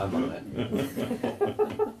on it. I'm on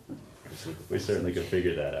it. We certainly could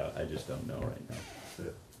figure that out, I just don't know right now.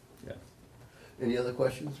 Yeah. Yeah. Any other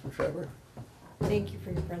questions for Trevor? Thank you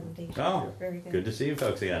for your presentation. Oh, Very good. good to see you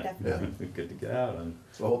folks again. Definitely. Good to get out, and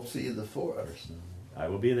So I hope to see you the 4th. I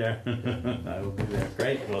will be there. I will be there.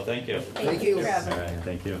 Great, well, thank you. Thank you. All Trevor. right,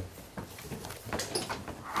 thank you.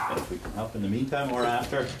 And if we can help in the meantime or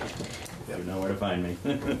after, you know where to find me.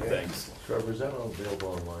 Thanks. Trevor, is that all available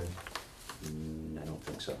online? I don't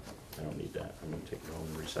think so. I don't need that. I'm gonna take it home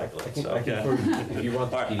and recycle I it, can, so. I can, if you want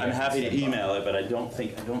the All right, PDF. I'm happy to send it. email it, but I don't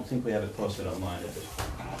think we have it posted online at this point.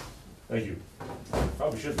 Thank you.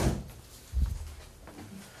 Probably should be.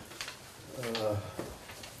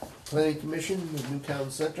 Planning Commission, the Newtown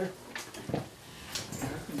Center.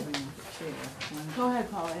 Go ahead,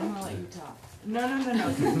 Paula, I'm gonna let you talk. No.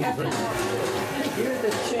 You're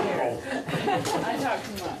the chair. I talk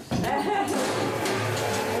too much.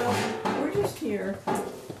 Well, we're just here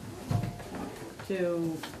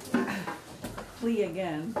to plea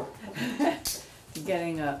again,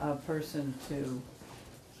 getting a person to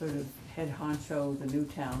sort of head honcho the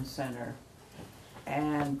Newtown Center.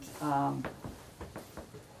 And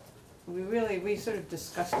we sort of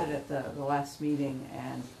discussed it at the last meeting,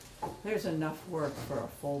 and there's enough work for a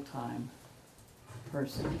full-time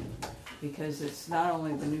person, because it's not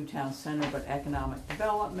only the Newtown Center, but economic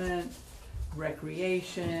development,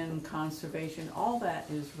 recreation, conservation, all that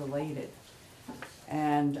is related.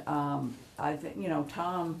 And I think,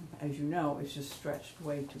 Tom, as you know, is just stretched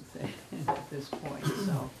way too thin at this point,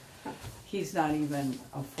 so he's not even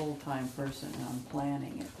a full-time person on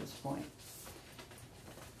planning at this point.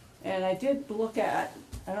 And I did look at,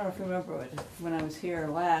 I don't know if you remember, when I was here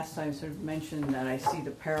last, I sort of mentioned that I see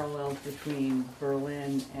the parallels between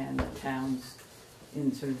Berlin and the towns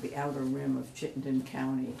in sort of the outer rim of Chittenden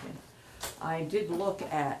County. And I did look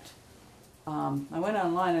at, I went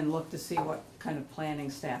online and looked to see what kind of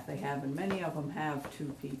planning staff they have, and many of them have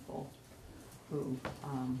 2 people who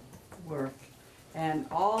work. And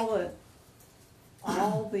all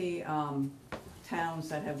the towns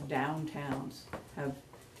that have downtowns have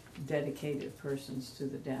dedicated persons to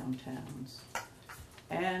the downtowns.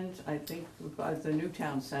 And I think the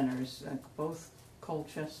Newtown centers, both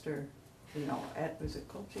Colchester, was it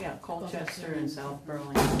Colchester? Yeah, Colchester and South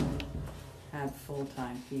Burlington have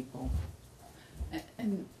full-time people.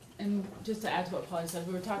 And just to add to what Polly said,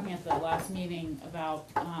 we were talking at the last meeting about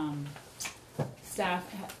staff.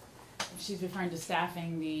 She's referring to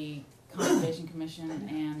staffing the Conservation Commission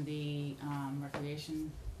and the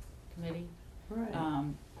Recreation Committee. Right.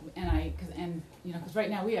 Because right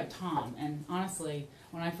now we have Tom, and honestly,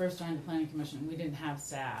 when I first joined the Planning Commission, we didn't have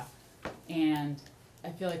staff, and I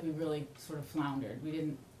feel like we really sort of floundered. We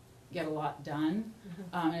didn't get a lot done,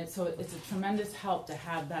 so it's a tremendous help to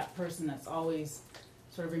have that person that's always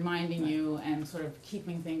sort of reminding you and sort of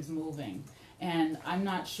keeping things moving. And I'm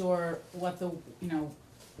not sure what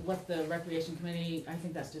what the recreation committee, I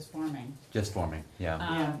think that's just forming. Just forming,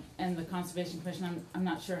 yeah. And the conservation commission, I'm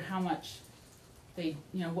not sure how much they,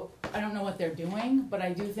 I don't know what they're doing, but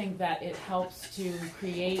I do think that it helps to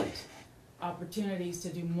create opportunities to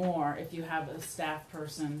do more if you have a staff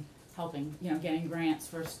person helping, getting grants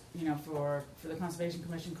for the conservation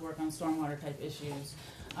commission to work on stormwater type issues.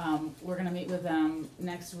 We're gonna meet with them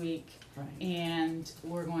next week, Right. and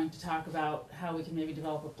we're going to talk about how we can maybe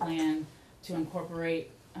develop a plan to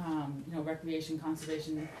incorporate, recreation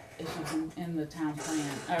conservation issues in the town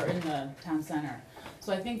plan, or in the town center.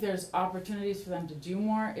 So I think there's opportunities for them to do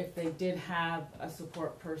more if they did have a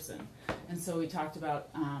support person. And so we talked about,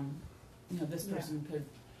 this person could,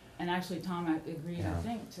 and actually Tom agreed, Yeah. I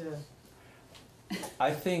think, to,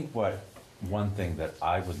 I think one thing that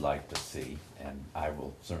I would like to see, and I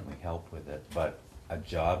will certainly help with it, but a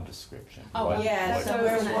job description. Oh, What- Yeah, what- so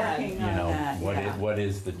we're working on that, yeah. What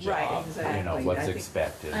is the job? exactly. What's I think-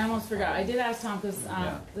 expected. I almost forgot. I did ask Tom, because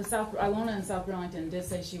Yeah. Ilona in South Burlington did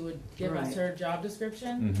say she would give us Right. her job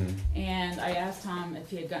description. Mhm. And I asked Tom if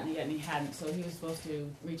he had gotten it yet, and he hadn't, so he was supposed to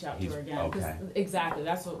reach out to He's- her again. 'Cause okay. Exactly,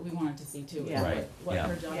 that's what we wanted to see too, is Yeah. Right, what yeah.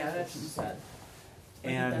 her job Yeah, that's- description said. I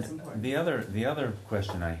think And that's important. the other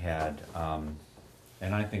question I had,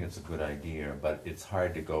 and I think it's a good idea, but it's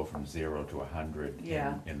hard to go from 0 to 100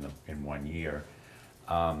 Yeah. in 1 year.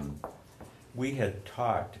 We had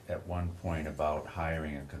talked at one point about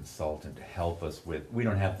hiring a consultant to help us with, we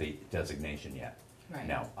don't have the designation yet. Right.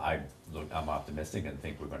 Now, I'm optimistic and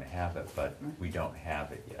think we're gonna have it, but we don't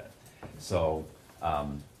have it yet. So,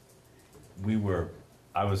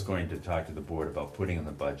 I was going to talk to the board about putting in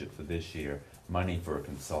the budget for this year, money for a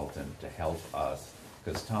consultant to help us,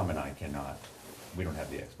 because Tom and I we don't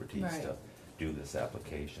have the expertise Right. to do this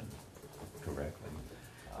application correctly.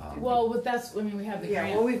 Well, but we have the Yeah,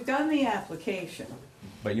 grant. well, we've done the application,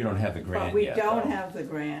 But you don't have the grant but we yet, don't though. have the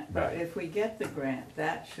grant, but Right. if we get the grant,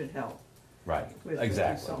 that should help. Right, with the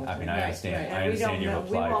exactly. I mean, I Right, understand, right. I And we don't understand you've know,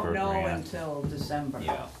 applied for a we won't know grant. until December.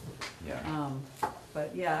 Yeah.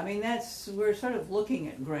 But yeah, I mean, we're sort of looking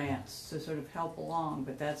at grants to sort of help along,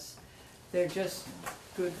 but they're just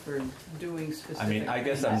good for doing specific. I mean, I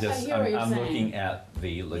guess things. I'm I hear what you're I'm saying. looking at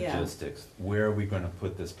the logistics. Where are we gonna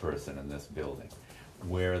put this person in this building?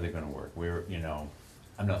 Where are they gonna work?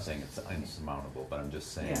 I'm not saying it's insurmountable, but I'm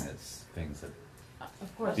just saying Yeah. it's things that,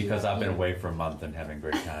 Of course. because I've been away for a month and having a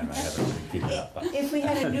great time, I haven't really kept up. If we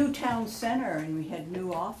had a new town center and we had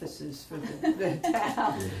new offices for the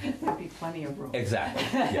town, there'd be plenty of room. Exactly,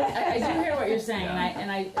 yeah, I do hear what you're saying, Yeah.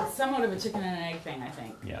 and it's somewhat of a chicken and an egg thing, I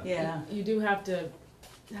think. yeah. Yeah. You do have to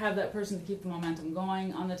have that person to keep the momentum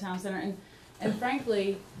going on the town center, and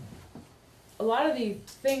frankly, a lot of the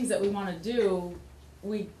things that we wanna do,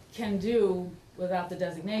 we can do without the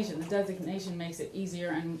designation. The designation makes it easier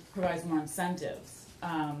and provides more incentives.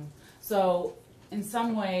 So in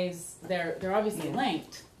some ways, they're obviously Yeah.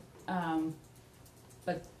 linked,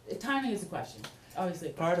 but timing is a question, obviously.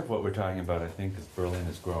 Part of what we're talking about, I think, is Berlin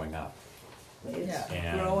is growing up. It's Yeah.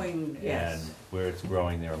 And- growing, yes. And where it's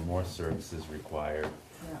growing, there are more services required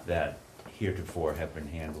Yeah. that heretofore have been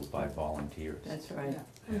handled by volunteers. That's right.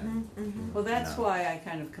 Yeah. And- Well, that's No. why I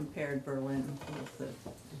kind of compared Berlin with the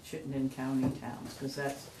Chittenden County towns, because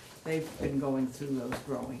they've been going through those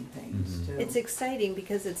growing pains Mhm. too. It's exciting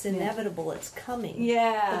because it's inevitable, it's coming. But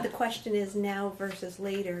Yeah, the question is now versus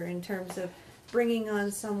later in terms of bringing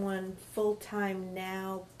on someone full-time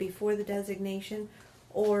now before the designation,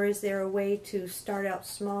 or is there a way to start out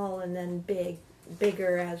small and then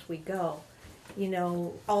bigger as we go?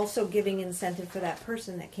 Also giving incentive for that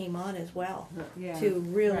person that came on as well yeah. to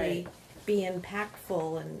really Right. be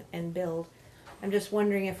impactful and build. I'm just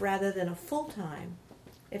wondering if rather than a full-time,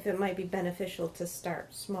 if it might be beneficial to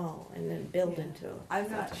start small and then build Yeah. into it. I'm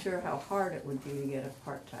not sure how hard it would be to get a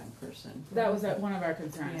part-time person. That was one of our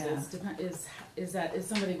concerns, Yeah. is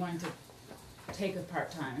somebody going to take a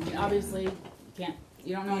part-time? I mean, obviously,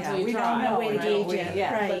 you don't know Yeah, until you we try. don't know way to right? gauge it.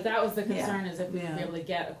 Yeah. Right. But that was the Yeah. concern, is if we would be Yeah. able to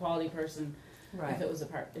get a quality person, Right. if it was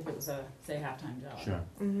a, say, half-time job. Sure.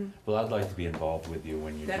 Mm-hmm. Well, I'd like to be involved with you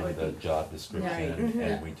when you That do would the be- job description Right. and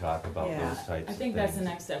Mhm. we talk about Yeah. those types of things. I think that's the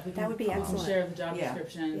next step. That would be We can excellent. share the job Yeah.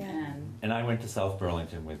 description Yeah. and, And I went to South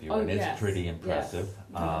Burlington with you, Oh, and it's yes. pretty impressive.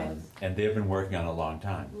 And they've been working on it a long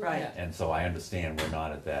time. Right. Yeah. And so I understand we're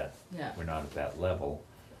not at that yeah. level.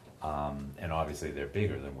 And obviously they're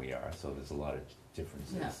bigger than we are, so there's a lot of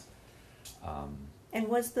differences. And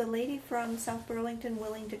was the lady from South Burlington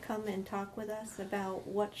willing to come and talk with us about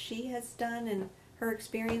what she has done and her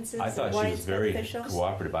experiences I and thought why she was it's very beneficial?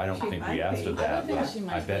 cooperative. I don't think we might asked her be. that, I think but she I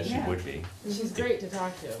might bet be, she yeah. would be. She's great to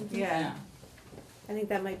talk to. Yeah. I think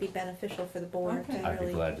that might be beneficial for the board Okay. to I'd be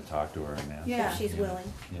really, glad to talk to her and ask. Yeah. if she's willing.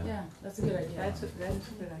 Yeah, that's a good idea. That is a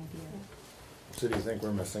good idea. So do you think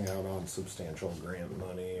we're missing out on substantial grant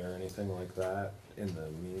money or anything like that in the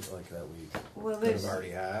like that we Well, could have there's,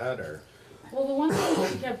 already had, or? Well, the one thing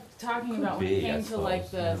that we kept talking about when it be, I came to like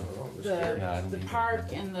suppose, the, Yeah, I don't the either. park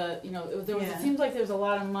and the, you know, there was, Yeah. it seems like there was a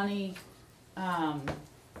lot of money, for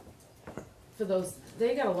those,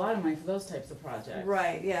 they got a lot of money for those types of projects.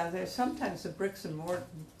 right, yeah, there's sometimes the bricks and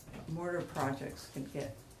mortar projects can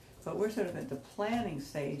get, but we're sort of at the planning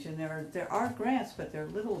stage, and there are grants, but they're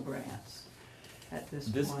little grants at this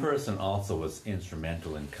point. This person also was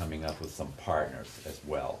instrumental in coming up with some partners as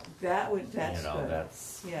well. That's You know, good.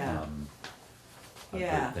 that's, Yeah. a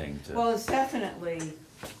Yeah. good thing to. Well, it's definitely,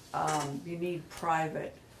 you need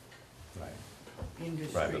private Right.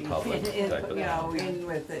 industry. Private, public type of You know, thing. in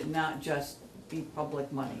with it, not just be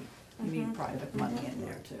public money. You need private money in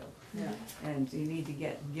there too. Yeah. And you need to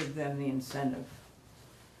give them the incentive.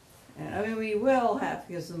 And, I mean, we will have,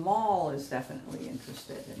 because the mall is definitely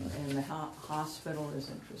interested, and the hospital is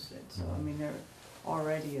interested, so, I mean, there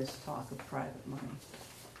already is talk of private money.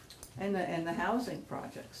 And the housing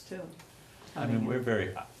projects too. I mean, coming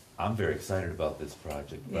in. I'm very excited about this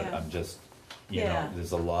project, but Yeah. I'm just, you Yeah. know,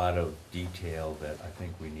 there's a lot of detail that I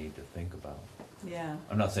think we need to think about. Yeah.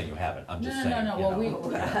 I'm not saying you haven't, I'm just No, saying, no, you well, know.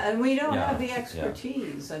 we- And we don't Yeah, have the yeah.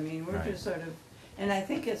 expertise, I mean, we're Right. just sort of, and I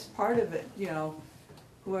think it's part of it, you know,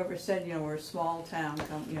 whoever said, you know, we're a small town,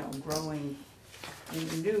 you know, growing,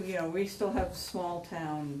 and you know, we still have small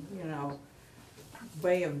town, you know,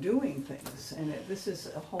 way of doing things, and this is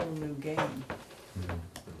a whole new game. Mhm.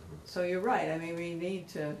 So you're right, I mean, we need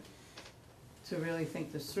to really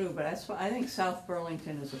think this through, but that's why, I think South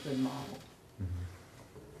Burlington is a good model.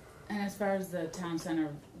 And as far as the town center,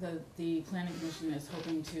 the planning commission is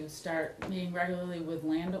hoping to start meeting regularly with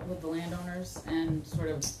the landowners and sort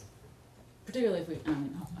of, particularly if we,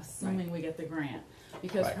 assuming we get the grant.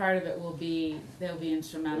 Because Right. part of it will be, they'll be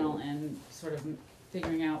instrumental in sort of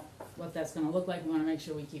figuring out what that's gonna look like. We wanna make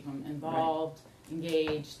sure we keep them involved,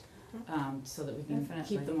 engaged, so that we can keep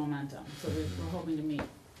Definitely. the momentum. So we're hoping to meet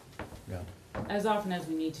Yeah. as often as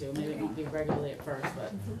we need to. Maybe it won't be regularly at first,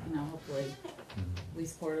 but, you know, hopefully at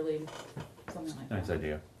least quarterly, something like that. Nice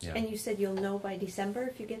idea, yeah. And you said you'll know by December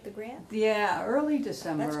if you get the grant? Yeah, early That's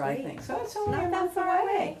December, I great. think, so it's only Not a that month far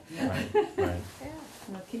away. Right, right. Yeah.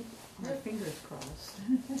 We'll keep our fingers crossed.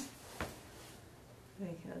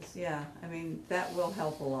 Because, yeah, I mean, that will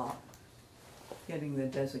help a lot, getting the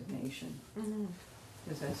designation, Mhm.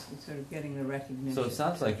 because that's sort of getting the recognition. So it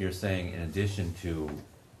sounds like you're saying, in addition to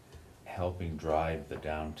helping drive the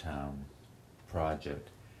downtown project,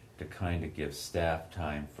 to kind of give staff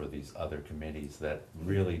time for these other committees that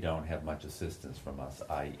really don't have much assistance from us,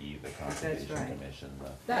 i.e. the Conservation right. Commission,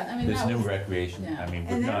 That, I mean, this that new was, recreation, yeah. I mean,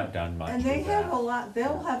 And we've they're- not done much And with they have a that. lot,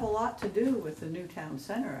 they'll Yeah. have a lot to do with the new town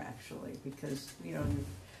center, actually, because, you know,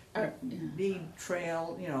 yeah. need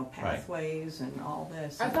trail, you know, pathways and all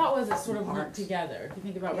this. Our thought was it sort of worked Parks. together. If you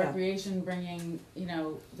think about Yeah. recreation bringing, you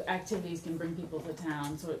know, the activities can bring people to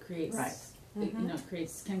town, so it creates, Right. it, you know,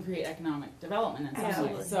 can create economic development in some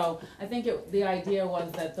Absolutely. ways. So I think the idea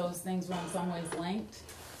was that those things were in some ways linked,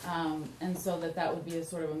 and so that would be a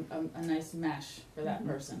sort of a nice mesh for that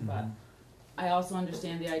person. But I also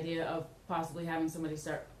understand the idea of possibly having somebody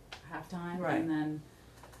start half-time Right. and then,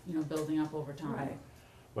 you know, building up over time. Right.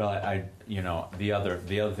 Well, you know, the other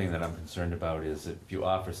thing that I'm concerned about is if you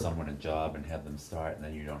offer someone a job and have them start and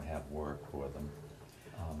then you don't have work for them.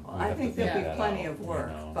 Well, we I have to think there'll be that plenty out, of you work,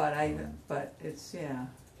 know, but it's, yeah.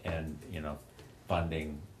 And, you know,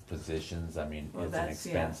 funding positions, I mean, Well, it's an that's-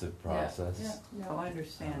 yeah. expensive Yeah, process. yeah. No, I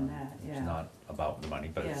understand that, It's yeah. not about the money,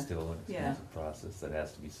 but it's Yeah. still an Yeah. expensive process that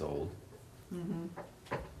has to be sold, Mhm.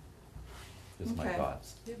 is my Okay.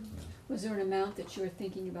 thoughts. Was there an amount that you were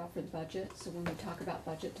thinking about for the budget, so when we talk about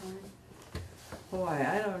budget time? Boy,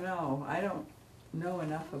 I don't know. I don't know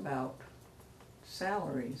enough about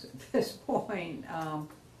salaries at this point.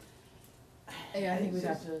 Yeah, I think we'd It's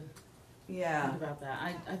have just- to Yeah. think about that.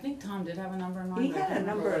 I think Tom did have a number in mind. He but I had a can't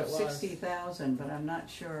remember number what of it was. 60,000, but I'm not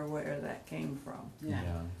sure where that came from.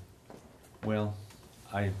 Yeah. Well,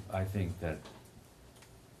 I think that,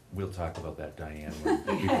 we'll talk about that, Diane,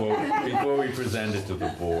 before we present it to the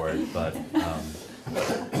board, but,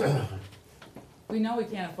 We know we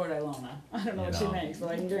can't afford Ilona. I don't know You what she know. makes,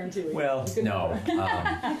 but I can guarantee we. well, we couldn't no.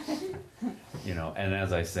 afford it. You know, and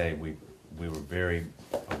as I say, we were very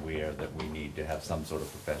aware that we need to have some sort of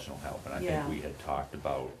professional help, and I Yeah. think we had talked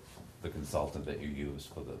about the consultant that you used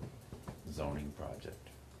for the zoning project.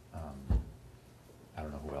 I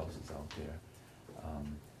don't know who else is out there.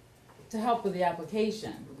 to help with the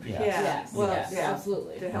application. Yeah, Yes, well, yes, yeah,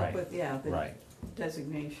 absolutely. to help Right. with, yeah, the Right.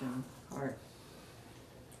 designation part.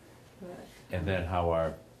 But, And then how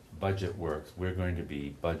our budget works, we're going to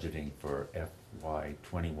be budgeting for FY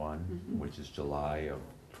 '21, Mhm. which is July of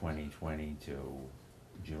 2020 to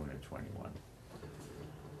June of '21.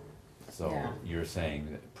 So Yeah. you're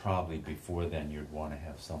saying that probably before then you'd wanna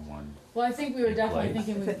have someone, Well, I think we were In definitely place.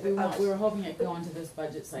 thinking we were hoping it go into this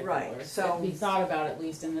budget cycle. Right, Or so- be thought about at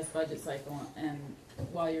least in this budget cycle and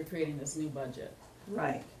while you're creating this new budget.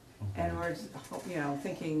 right, and we're,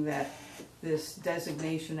 thinking that this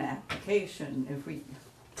designation application, if we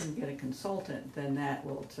can get a consultant, then that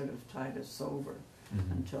will sort of tide us over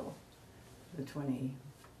Mhm. until the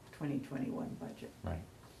 2021 budget. Right.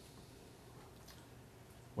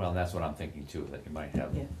 Well, and that's what I'm thinking too, that you might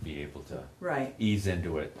have, Yeah. be able to Right, ease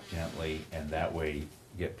into it gently, and that way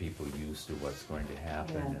get people used to what's going to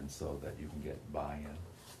happen, Yeah. and so that you can get buy-in.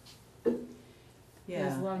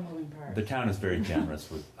 There's a yeah, lot of moving parts. The town is very generous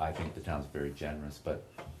with, I think the town's very generous, but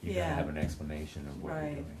you gotta Yeah. have an explanation of what you're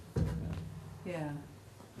Right. doing. Yeah. yeah.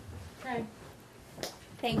 Okay,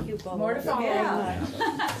 Thank you both. more to follow. Yeah.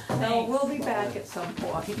 No, Thanks. we'll be back at some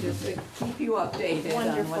point, just to keep you updated on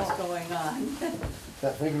Wonderful. what's going on.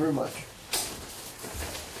 Thank you very much.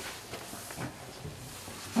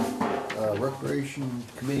 Recreation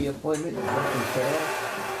Committee appointment, Justin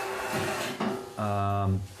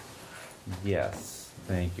Farrell. Yes,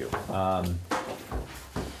 thank you.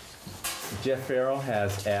 Jeff Farrell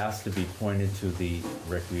has asked to be appointed to the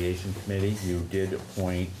Recreation Committee. You did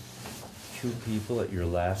appoint two people at your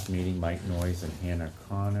last meeting, Mike Noyes and Hannah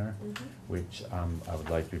Connor, which I would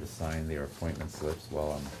like you to sign their appointment slips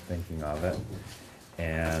while I'm thinking of it.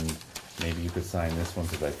 And maybe you could sign this one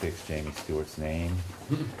because I fixed Jamie Stewart's name.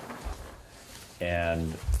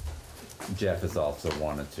 And Jeff has also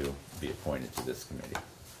wanted to be appointed to this committee.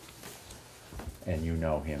 And you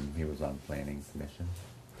know him, he was on Planning Commission.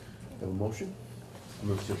 Have a motion? I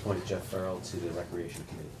move to appoint Jeff Farrell to the Recreation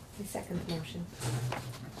Committee. The second motion.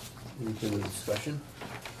 Any further discussion?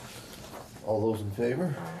 All those in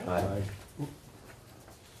favor? Aye.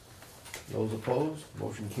 Those opposed?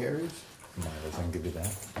 Motion carries. Myra's gonna give you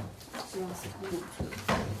that. You also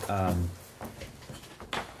come.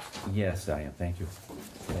 Yes, Diane, thank you.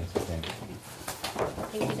 Thanks, thank you.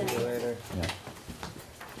 Thank you, Diane. Later. Yeah.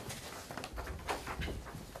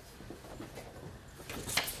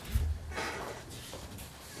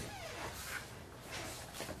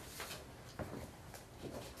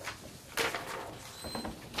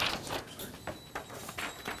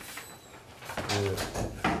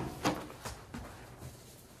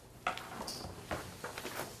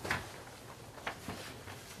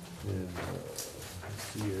 And, let's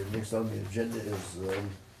see here, next on the agenda is,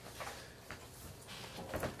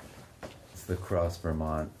 It's the Cross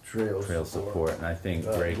Vermont Trail Trail Support. Support, and I think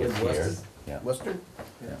Uh, Greg is with here. Western? Yeah. Western?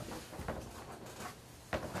 Yeah.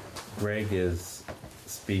 Greg is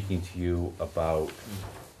speaking to you about,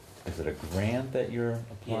 is it a grant that you're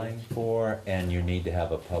applying for? And you need to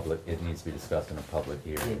have a public, it needs to be discussed in a public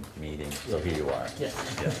hearing meeting, so here you are. Yes.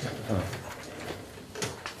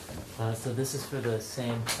 So this is for the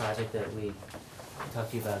same project that we talked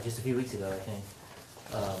to you about just a few weeks ago, I think.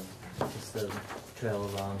 Just the trail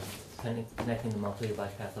along, connecting the Montpelier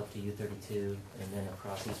bike path up to U32 and then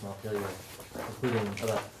across East Montpelier, including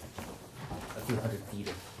about a few hundred feet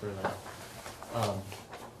of Berlin.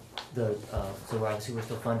 So we're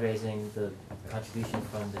still fundraising. The contribution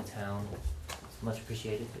from the town is much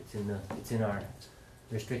appreciated. It's in our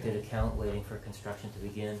restricted account, waiting for construction to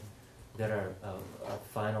begin. We got our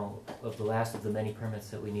final of the last of the many permits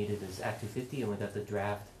that we needed is Act 250, and we got the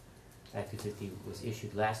draft. Act 250 was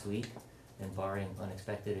issued last week, and barring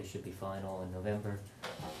unexpected, it should be final in November.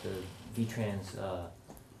 The V-Trans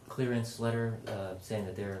clearance letter saying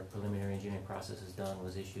that their preliminary engineering process is done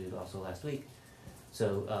was issued also last week.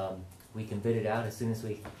 So we can bid it out as soon as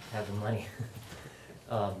we have the money.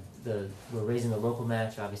 We're raising the local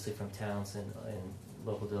match, obviously from towns and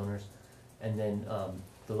local donors, and then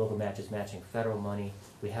the local match is matching federal money.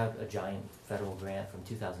 We have a giant federal grant from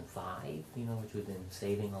 2005, which we've been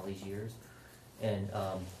saving all these years, and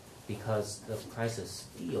because the price of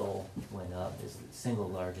steel went up, is the single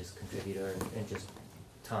largest contributor, and just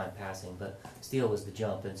time passing, but steel was the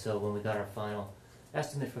jump. And so when we got our final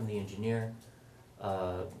estimate from the engineer,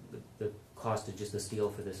 the cost of just the steel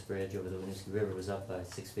for this bridge over the Winooski River was up by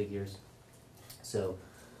 6 figures. So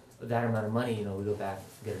that amount of money, we go back,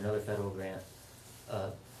 get another federal grant,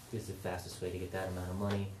 is the fastest way to get that amount of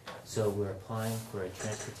money. So we're applying for a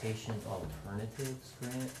transportation alternatives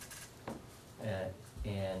grant.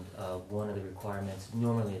 And one of the requirements,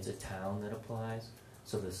 normally it's a town that applies,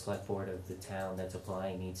 so the select board of the town that's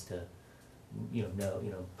applying needs to,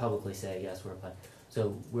 publicly say, yes, we're applying.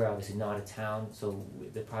 So we're obviously not a town, so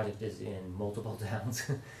the project is in multiple towns.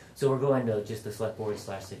 So we're going to just the select board /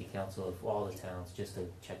 city council of all the towns, just to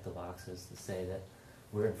check the boxes to say that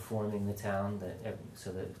we're informing the town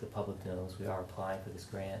so that the public knows we are applying for this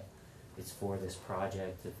grant. It's for this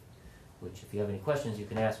project, which if you have any questions, you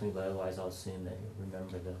can ask me, but otherwise I'll assume that you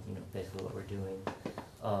remember basically what we're doing.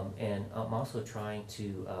 And I'm also trying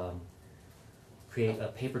to create a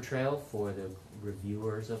paper trail for the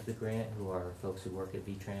reviewers of the grant, who are folks who work at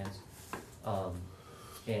VTrans,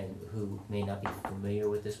 and who may not be familiar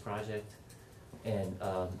with this project, and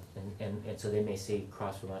so they may say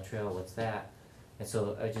Cross Vermont Trail, what's that? And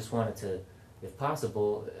so I just wanted to, if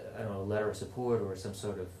possible, I don't know, a letter of support or some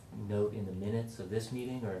sort of note in the minutes of this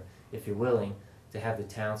meeting, or if you're willing, to have the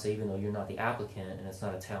town say, even though you're not the applicant and it's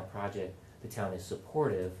not a town project, the town is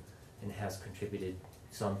supportive and has contributed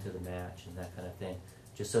some to the match and that kind of thing,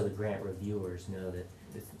 just so the grant reviewers know that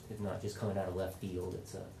it's not just coming out of left field,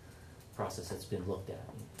 it's a process that's been looked at.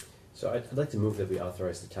 So I'd like to move that we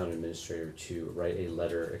authorize the town administrator to write a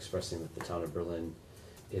letter expressing that the town of Berlin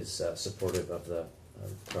is supportive of the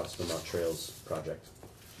Cross Vermont Trails project.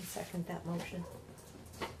 I second that motion.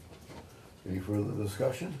 Any further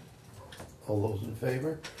discussion? All those in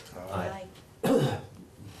favor? Aye.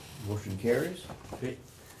 Motion carries. Great.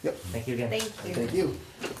 Yep. Thank you again. Thank you. Thank you.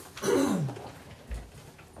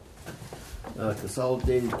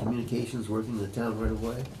 Consolidated Communications working the town right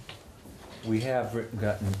away. We have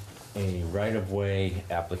gotten a right-of-way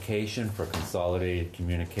application for Consolidated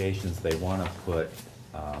Communications. They want to put,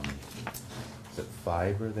 is it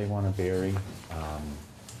fiber they want to bury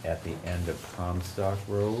at the end of Comstock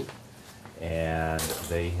Road? And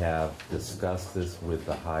they have discussed this with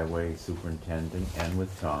the highway superintendent and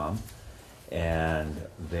with Tom. And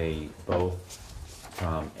they both,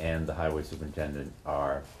 Tom and the highway superintendent,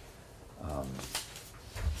 are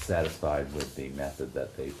satisfied with the method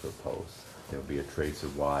that they propose. There'll be a tracer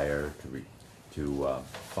wire to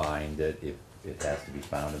find it if it has to be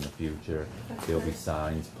found in the future. There'll be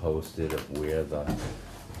signs posted of where the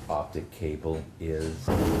optic cable is,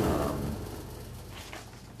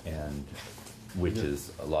 and which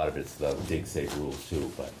is, a lot of it's the dig safe rules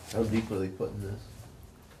too, but. How deep are they putting this?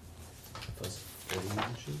 Plus 40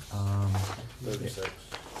 inches? 36.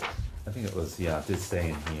 I think it was, yeah, it did say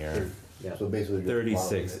in here, Yeah. So basically they're just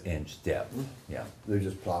plowing 36-inch depth, yeah. They're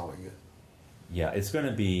just plowing it. Yeah, it's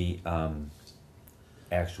gonna be,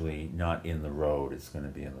 actually not in the road, it's gonna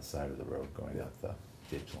be on the side of the road going up the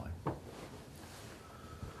ditch line.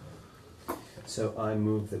 So I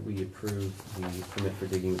move that we approve the permit for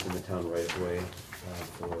digging within the town right of way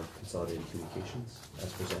for Consolidated Communications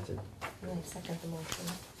as presented. And I second the motion.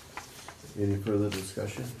 Any further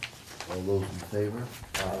discussion? All those in favor?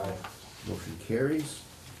 Aye. Motion carries.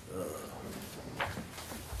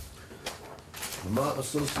 Vermont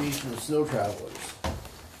Association of Snow Travelers.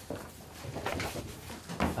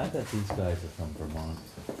 I bet these guys are from Vermont,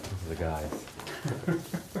 these are the guys.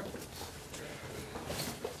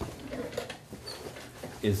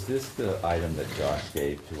 Is this the item that Josh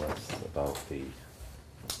gave to us about the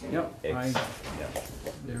Yep, yeah.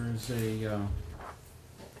 there is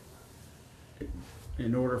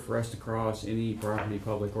in order for us to cross any property,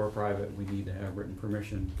 public or private, we need to have written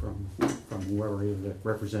permission from whoever, either the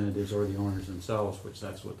representatives or the owners themselves, which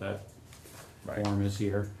that's what that Right. form is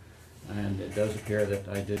here. And it does appear that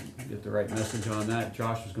I did get the right message on that.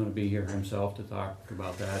 Josh was gonna be here himself to talk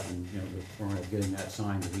about that, and, the point of getting that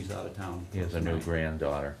signed, that he's out of town. He has a new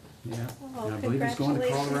granddaughter. Yeah, Oh, and I believe he's going to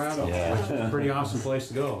congratulations Colorado. to Yeah. Which is a pretty awesome place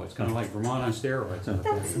to go. It's kinda like Vermont on steroids.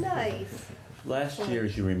 That's nice. Last year,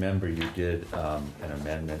 as you remember, you did an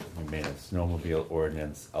amendment, you made a snowmobile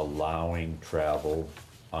ordinance allowing travel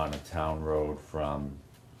on a town road from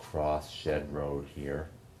Cross Shed Road here,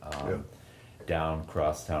 down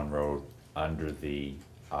Crosstown Road under the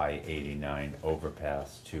I-89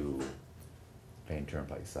 overpass to Payne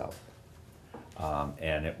Turnpike South.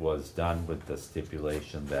 And it was done with the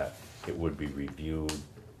stipulation that it would be reviewed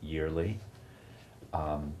yearly.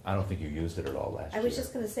 I don't think you used it at all last year. I was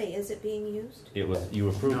just gonna say, is it being used? It was, you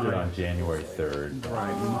approved it No. on January 3rd.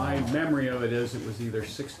 Right, my memory of it is it was either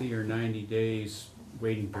 60 or 90 days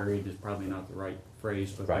waiting period is probably not the right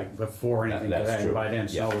phrase, but Right. before anything That's today. true. By then,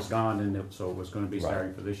 snow Yeah. was gone, and so it was gonna be Right.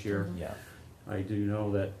 starting for this year. Yeah, I do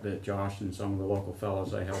know that Josh and some of the local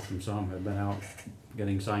fellows, I helped them some, have been out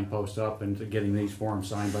getting signposts up and getting these forms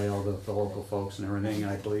signed by all the local folks and everything.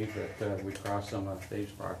 I believe that we crossed some of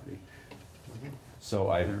Dave's property.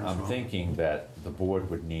 so I'm thinking that the board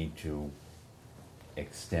would need to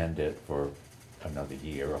extend it for another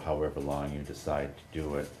year, or however long you decide to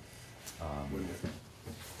do it. Wouldn't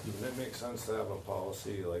it make sense to have a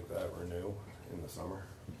policy like that renew in the summer?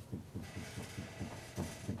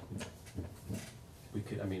 We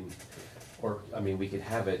could, we could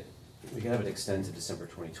have it extend to December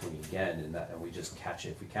 2020 again, and we just catch it,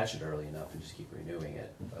 if we catch it early enough and just keep renewing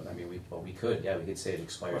it. But, we could say it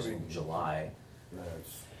expires in July.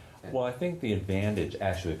 Well, I think the advantage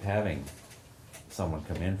actually of having someone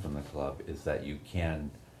come in from the club is that you can,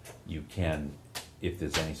 if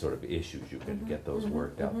there's any sort of issues, you can get those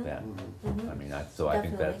worked out then. I mean, I think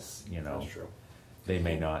Definitely. that's, they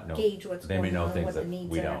may not know. Gauge what's They may going know on, things what the that needs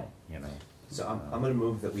we are. don't, So I'm gonna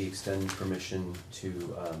move that we extend permission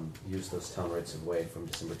to use those town rights of way from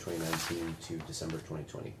December 2019 to December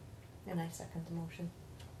 2020. And I second the motion.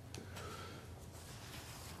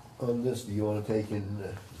 On this, do you wanna take and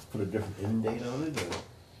put a different end date on it, or?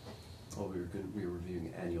 Oh, we were reviewing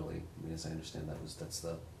it annually. As I understand, that's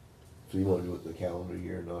the. So you wanna do it the calendar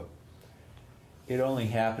year, not? It only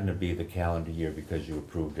happened to be the calendar year because you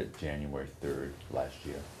approved it January 3rd last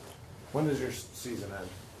year. When does your season end?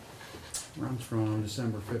 Runs from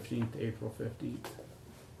December 15th to April 15th.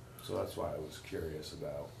 So that's why I was curious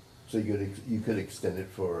about. So you could extend it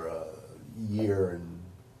for a year and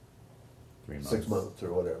 3 months. 6 months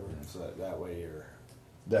or whatever. So that way you're.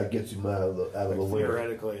 That gets him out of the winter.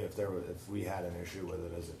 Theoretically, if we had an issue with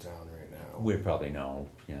it as a town right now. We'd probably know,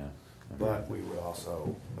 yeah. But we would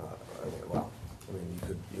also,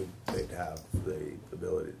 they'd have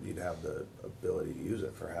the ability to use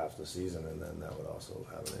it for half the season, and then that would also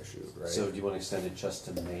have an issue, right? So do you want to extend it just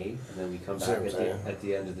to May, and then we come See back what I'm saying? at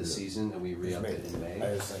the end of the season and we re-up it in May?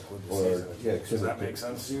 I just think with the Or, season, yeah, does that make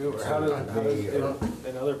sense to you? Or how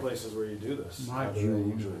in other places where you do this, My how do they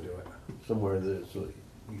view- usually do it? Somewhere that, so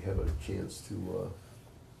you have a chance to,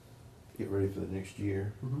 get ready for the next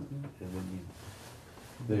year, and then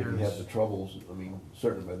if you have the troubles,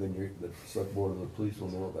 certainly by then the select board and the police will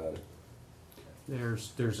know about it.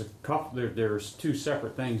 There's a couple, there's two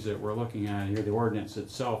separate things that we're looking at here. The ordinance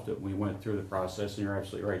itself that we went through the process, and you're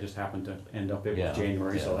absolutely right, just happened to end up, it Yeah, was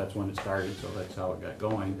January, so yeah. that's when it started, so that's how it got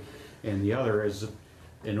going. And the other is,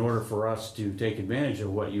 in order for us to take advantage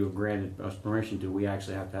of what you have granted us permission to, we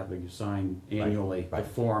actually have to have you sign annually the right.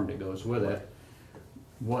 form that goes with it.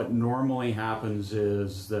 What normally happens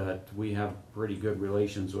is that we have pretty good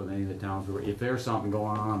relations with any of the towns. If there's something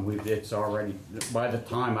going on, it's already, by the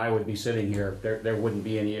time I would be sitting here, there wouldn't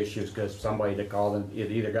be any issues, because somebody that called and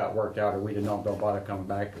it either got worked out or we didn't know, don't bother coming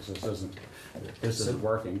back because this isn't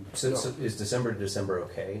working. So is December to December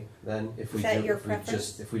okay then? If we Is that do- your if we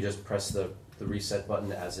preference? If we just press the reset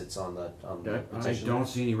button as it's on the I petition? don't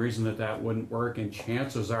see any reason that wouldn't work, and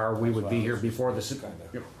chances are we would be here before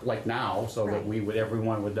like now, so that Right.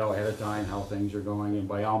 everyone would know ahead of time how things are going, and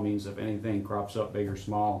by all means, if anything crops up, big or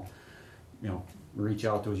small, reach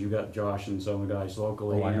out to us. You got Josh and some of the guys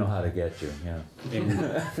locally. Oh, I know how to get you, yeah.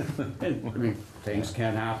 And things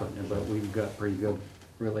can happen, but we've got pretty good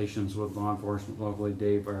relations with law enforcement locally.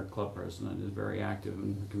 Dave, our club president, is very active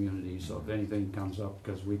in the community, so if anything comes up,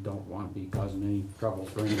 because we don't want to be causing any trouble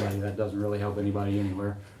for anybody, that doesn't really help anybody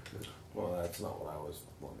anywhere. Well, that's not what I was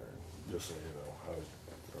wondering, just so you know,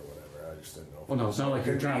 or whatever, I just didn't know. Well, no, it's not like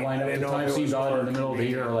you're trying to line up the time seems odd in the middle of the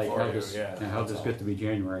year, like, how'd this get to be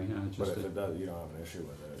January? It's But just if a- it does, you don't have an issue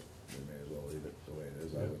with it, we may as well leave it the way it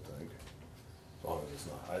is, I would think. As long as it's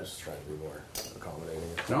not, I just try to be more accommodating.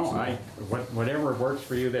 No, whatever works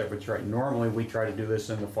for you, that's right. Normally, we try to do this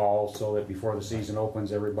in the fall, so that before the season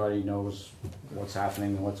opens, everybody knows what's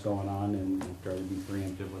happening and what's going on, and try to be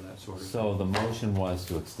preemptive with that sort of thing. So the motion was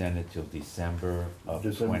to extend it till December of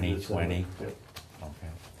 2020? Yep. Okay.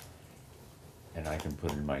 And I can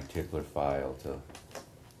put in my tickler file to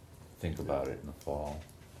think about it in the fall.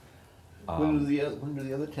 When do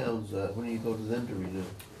the other towns, when do you go to them to renew?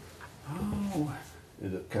 Oh,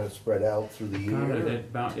 Is it kind of spread out through the year?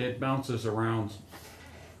 it bounces around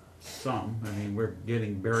some. I mean, we're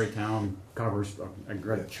getting Berrytown covers a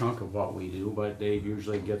great chunk of what we do, but Dave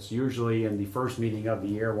usually in the first meeting of the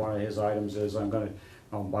year, one of his items is I'm gonna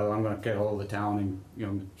get hold of the town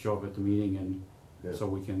and, show up at the meeting, and so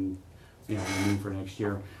we can, renew for next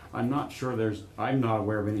year. I'm not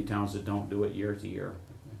aware of any towns that don't do it year to year.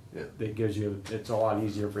 Yeah. It gives you, it's a lot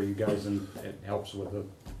easier for you guys, and it helps with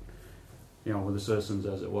with the citizens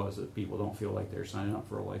as it was, that people don't feel like they're signing up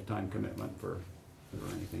for a lifetime commitment for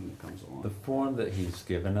anything that comes along. The form that he's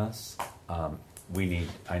given us, I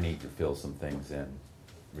need to fill some things in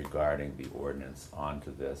regarding the ordinance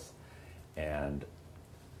onto this,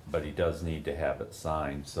 but he does need to have it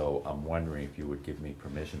signed, so I'm wondering if you would give me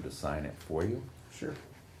permission to sign it for you? Sure.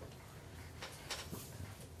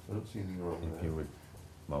 I don't see anything wrong with If you that. would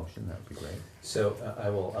motion, that'd be great. So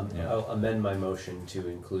Yeah. I'll amend my motion to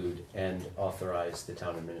include and authorize the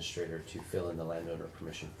town administrator to fill in the landowner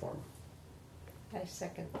permission form. I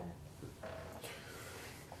second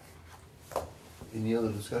that. Any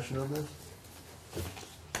other discussion on this?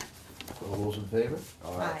 All those in favor?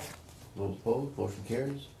 Aye. Those opposed, motion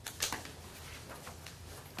carries.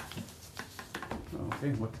 Okay,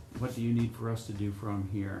 what do you need for us to do from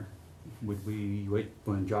here? Would we wait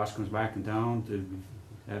when Josh comes back in town to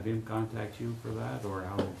have him contact you for that, or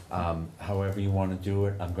how? However you wanna do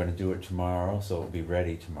it, I'm gonna do it tomorrow, so it'll be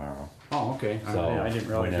ready tomorrow. Oh, okay, So, I didn't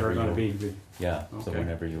realize you were whenever gonna you- be, Yeah, so Okay.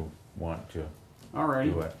 whenever you want to all right,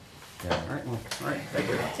 do all it. Yeah. right, well, all right, thank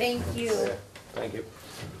you. Thank you. Thank you.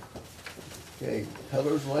 Okay,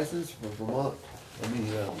 peddler's license for Vermont,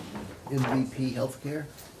 MVP Healthcare.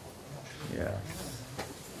 Yeah.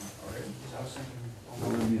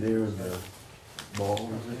 We're gonna be there in the mall,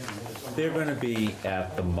 is it? They're gonna be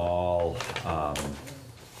at the mall,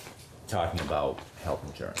 talking about health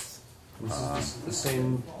insurance. This is the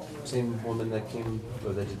same woman that came,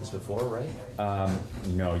 or that did this before, right?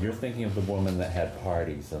 No, you're thinking of the woman that had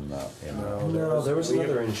parties in the, No, there was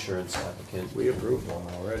another insurance applicant. We approved one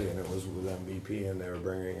already, and it was with MVP, and they were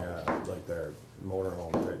bringing, like their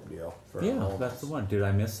motorhome type deal for yeah, homes. that's the one. Did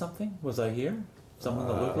I miss something? Was I here? Someone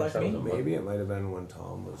that looked like me? Maybe it might have been when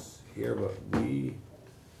Tom was here, but we,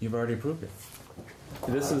 You've already approved it.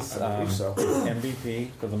 This is I believe so.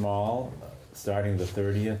 MVP for the mall, starting the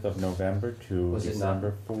 30th of November to Was it not-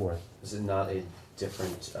 December 4th. Is it not a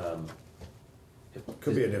different,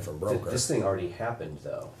 could be a different broker. This thing already happened,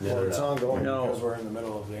 though. Well, it's ongoing No. because we're in the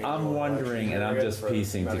middle of the. annual I'm wondering, election and I'm period just for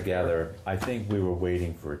piecing Medicare. together, I think we were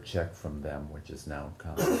waiting for a check from them, which is now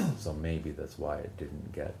coming, so maybe that's why it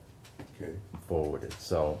didn't get Okay. forwarded.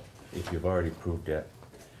 So if you've already approved it,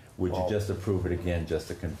 would you Well- just approve it again just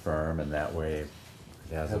to confirm, and that way it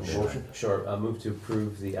hasn't Have a been? motion? Sure, I'll move to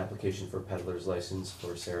approve the application for peddler's license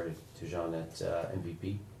for Sarah Tujan at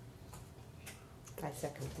MVP. I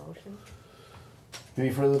second the motion.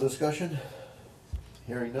 Any further discussion?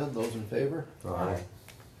 Hearing none, those in favor? Aye.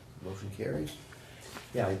 Motion carries.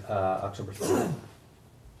 Yeah, October 3rd.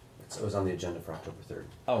 It was on the agenda for October 3rd.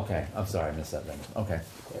 Okay, I'm sorry, I missed that then. Okay.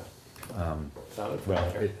 Sounded Well,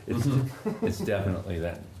 familiar. it's definitely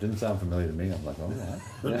that. Didn't sound familiar to me. I'm like, oh,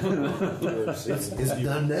 what? It's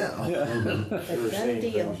done now. You're Done seeing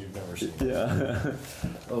deal. things you've never seen. Yeah.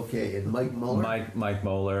 Okay, and Mike Muller? Mike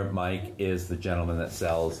Moeller. Mike is the gentleman that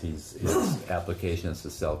sells. His application is to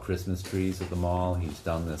sell Christmas trees at the mall. He's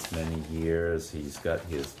done this many years. He's got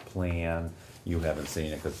his plan. You haven't seen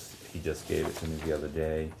it because he just gave it to me the other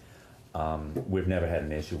day. We've never had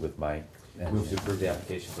an issue with Mike. And- Move to approve the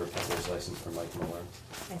application for a peddler's license for Mike Muller.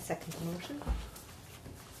 I second the motion.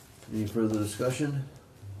 Any further discussion?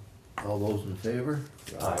 All those in favor?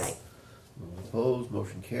 Aye. Opposed,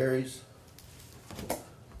 motion carries.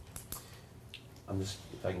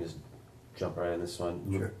 If I can just jump right on this one.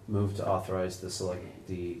 Sure. Move to authorize the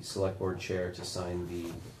select board chair to sign the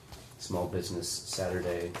small business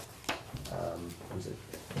Saturday, what was it,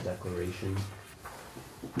 declaration?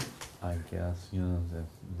 I guess, the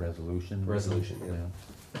resolution. Resolution,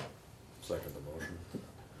 yeah. Second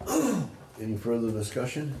the motion. Any further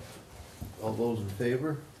discussion? All those in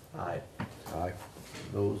favor? Aye. Aye.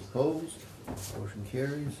 Those opposed? Motion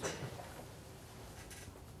carries.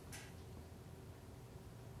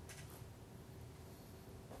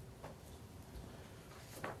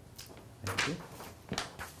 Thank you.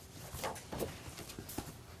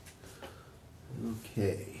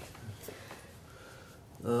 Okay.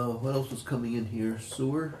 What else was coming in here?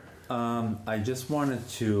 Sewer? I just wanted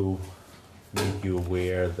to make you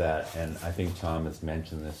aware that, and I think Tom has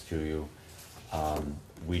mentioned this to you,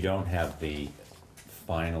 we don't have the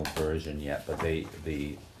final version yet, but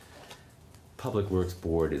the Public Works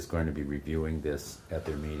Board is going to be reviewing this at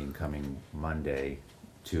their meeting coming Monday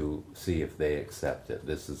to see if they accept it.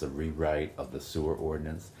 This is a rewrite of the sewer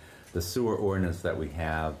ordinance. The sewer ordinance that we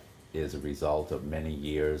have is a result of many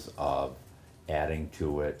years of adding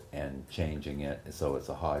to it and changing it, so it's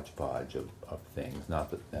a hodgepodge of things,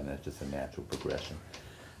 not that, and it's just a natural progression.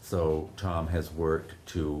 So Tom has worked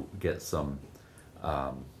to get some,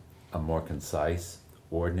 a more concise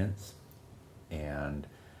ordinance, and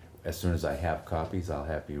as soon as I have copies, I'll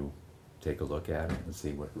have you take a look at it and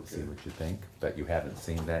see what you think, but you haven't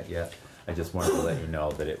seen that yet. I just wanted to let you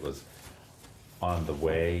know that it was on the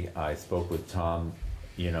way. I spoke with Tom.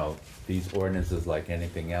 These ordinances, like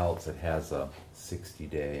anything else, it has a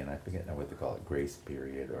 60-day, and I forget now what they call it, grace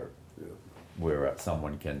period, or where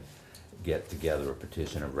someone can get together a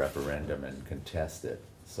petition, a referendum, and contest it.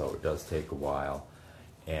 So it does take a while.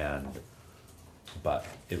 But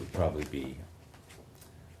it would probably be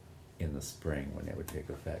in the spring when it would take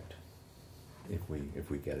effect, if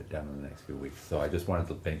we get it done in the next few weeks. So I just wanted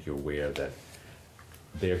to make you aware that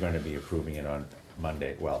they're going to be approving it on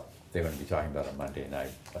Monday. Well, they're going to be talking about it on Monday, and I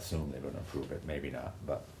assume they're going to approve it, maybe not,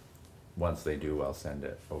 but once they do, I'll send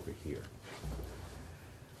it over here.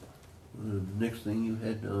 The next thing you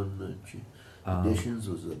had on the additions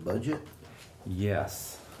was the budget?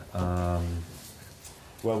 Yes. Well,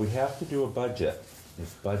 we have to do a budget.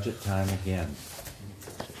 It's budget time again.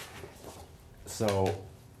 So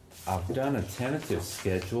I've done a tentative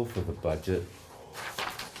schedule for the budget.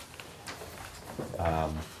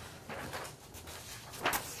 Thank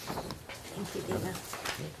you, Dina.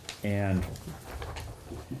 And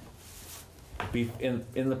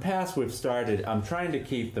in the past, we've started, I'm trying to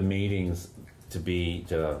keep the meetings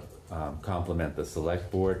to complement the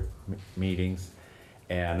select board meetings.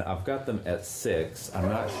 And I've got them at 6. I'm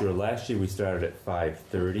not sure, last year we started at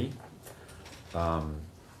 5:30.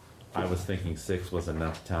 I was thinking 6 was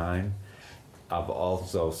enough time.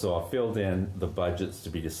 So I filled in the budgets to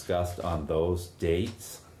be discussed on those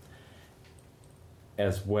dates,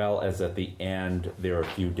 as well as at the end, there are a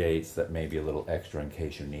few dates that may be a little extra in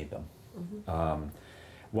case you need them.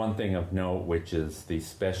 One thing of note, which is the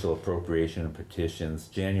special appropriation and petitions,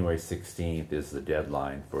 January 16th is the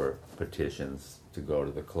deadline for petitions to go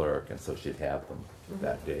to the clerk, and so she'd have them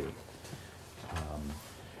that day.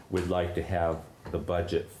 We'd like to have the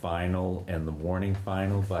budget final and the warning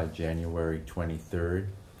final by January 23rd.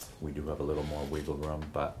 We do have a little more wiggle room,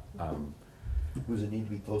 but Does it need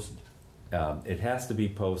to be posted? it has to be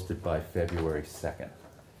posted by February 2nd,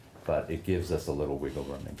 but it gives us a little wiggle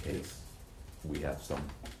room in case we have some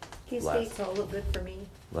These last, dates all look good for me.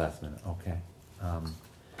 last minute. Okay.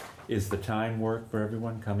 Is the time work for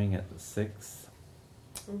everyone coming at the 6th?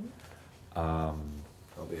 I'll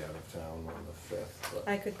be out of town on the 5th. But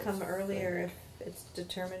I could come earlier if it's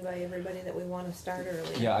determined by everybody that we want to start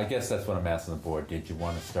earlier. Yeah, I guess that's what I'm asking the board. Did you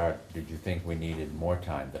want to start, did you think we needed more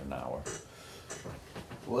time than an hour?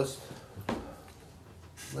 Well,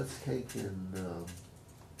 let's take in,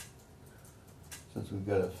 since we've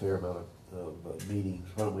got a fair amount of meetings,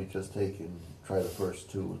 why don't we just take and try the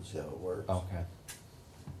first 2 and see how it works? Okay.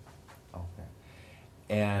 Okay.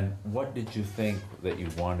 And what did you think that you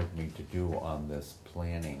wanted me to do on this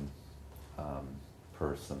planning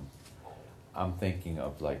person? I'm thinking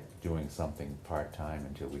of like doing something part-time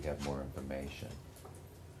until we have more information.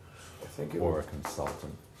 I think it Or a would,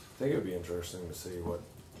 consultant. I think it would be interesting to see what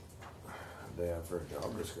they have for a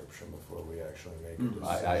job description before we actually make a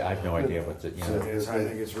decision. I have no idea what to, you know. I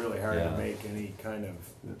think it's really hard Yeah. to make any kind of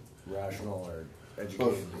rational or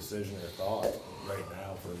educated decision or thought right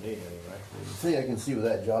now, for me anyway. The thing I can see with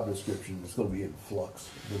that job description, it's gonna be in flux,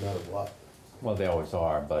 no matter what. Well, they always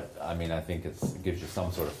are, but I mean, I think it gives you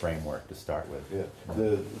some sort of framework to start with. Yeah,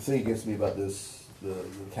 the thing that gets me about this, the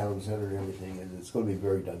town center and everything, is it's gonna be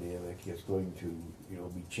very dynamic. It's going to,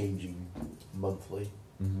 be changing monthly,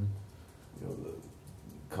 Mm-hmm. the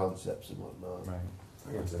concepts and whatnot. Right. I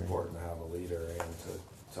think it's important to have a leader and to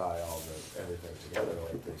tie everything together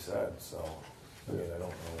like they said, so, I mean, I don't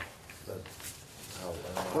know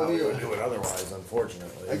how we would do it otherwise,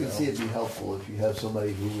 unfortunately. I can see it'd be helpful if you have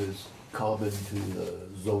somebody who is common to the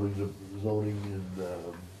zoning and,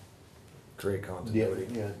 Create continuity.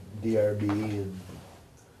 DRB and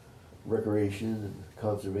recreation and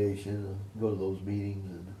conservation, go to those meetings,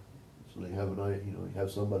 and so they have you have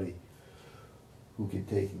somebody who can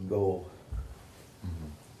take and go,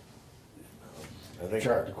 I think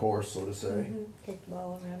chart the course, so to say. Take the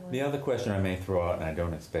ball around with The it. other question I may throw out, and I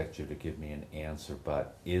don't expect you to give me an answer,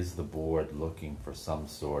 but is the board looking for some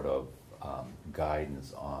sort of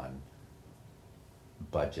guidance on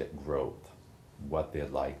budget growth, what they'd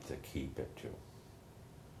like to keep it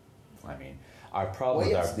to? I mean, our problem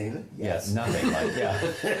with our... David, Yes, nothing like, yeah.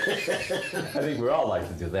 I think we all like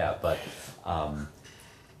to do that, but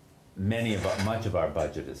much of our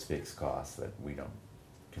budget is fixed costs that we don't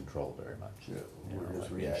control very much. Yeah, You we're know, just like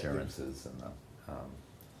the reactive. insurances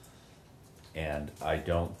and I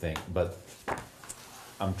don't think, but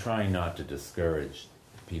I'm trying not to discourage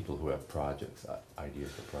people who have projects,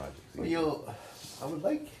 ideas for projects. Well, I would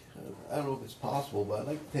like, I don't know if it's possible, but I'd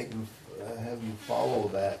like to take and have you follow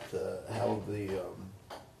that, how the,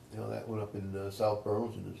 that one up in South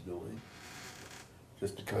Burlington is doing.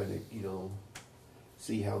 Just to kind of,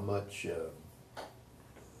 see how much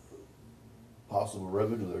possible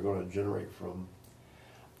revenue they're gonna generate from.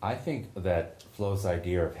 I think that Flo's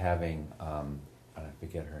idea of having, I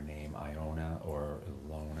forget her name, Iona or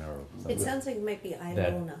Ilona or something. It sounds like it might be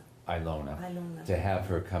Ilona. Ilona, Ilona. to have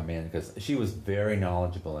her come in, because she was very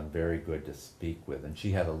knowledgeable and very good to speak with, and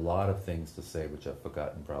she had a lot of things to say, which I've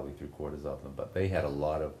forgotten probably 3/4 of them, but they had a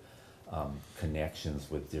lot of connections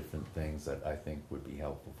with different things that I think would be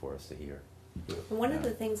helpful for us to hear. One of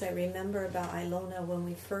the things I remember about Ilona when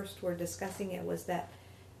we first were discussing it was that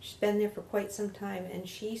she's been there for quite some time, and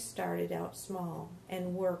she started out small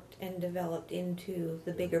and worked and developed into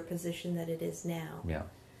the bigger position that it is now. Yeah.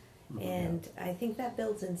 And I think that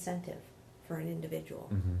builds incentive for an individual.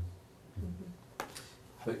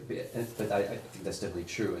 But I think that's definitely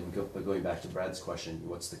true. And but going back to Brad's question,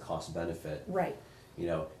 what's the cost benefit? Right. You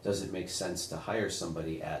know, does it make sense to hire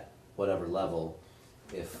somebody at whatever level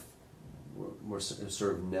if we're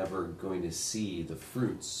sort of never going to see the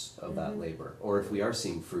fruits of that labor? Or if we are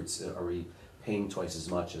seeing fruits, are we paying twice as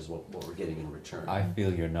much as what we're getting in return? I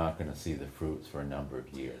feel you're not going to see the fruits for a number of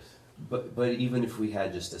years. But even if we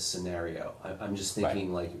had just a scenario, I'm just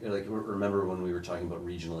thinking like remember when we were talking about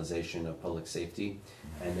regionalization of public safety,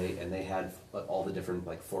 and they had all the different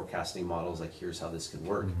like forecasting models, like here's how this could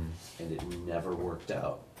work, and it never worked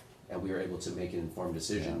out, and we were able to make an informed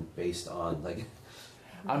decision based on like.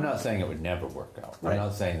 I'm not saying it would never work out. Right. I'm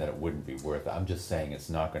not saying that it wouldn't be worth it. I'm just saying it's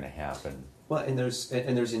not going to happen. Well, and there's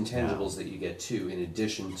intangibles that you get too, in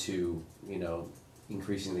addition to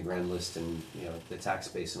increasing the grand list and the tax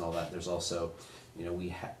base and all that. There's also if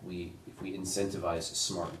we incentivize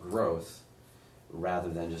smart growth rather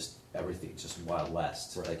than just everything just Wild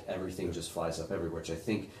West, like everything just flies up everywhere, which I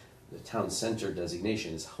think the town center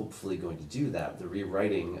designation is hopefully going to do that. The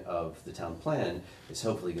rewriting of the town plan is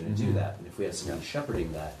hopefully going to do that. And if we have somebody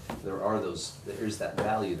shepherding that, there's that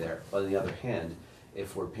value there. But on the other hand,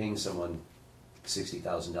 if we're paying someone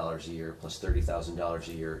 $60,000 a year plus $30,000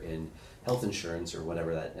 a year in health insurance or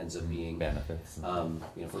whatever that ends up being, benefits.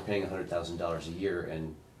 If we're paying $100,000 a year,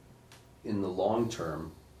 and in the long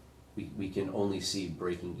term, we can only see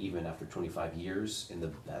breaking even after 25 years in the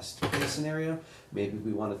best case scenario. Maybe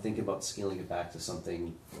we want to think about scaling it back to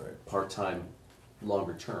something part-time,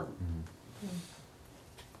 longer term.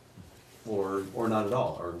 Or not at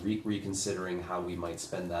all, or reconsidering how we might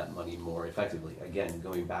spend that money more effectively. Again,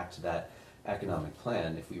 going back to that economic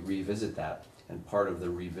plan, if we revisit that, and part of the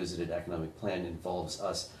revisited economic plan involves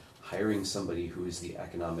us hiring somebody who is the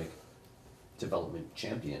economic development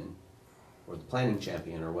champion, or the planning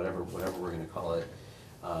champion, or whatever we're going to call it,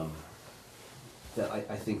 that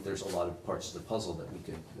I think there's a lot of parts of the puzzle that we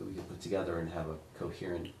could put together and have a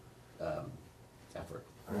coherent effort.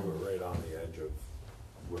 I think we're right on the edge of,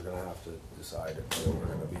 we're gonna have to decide if we're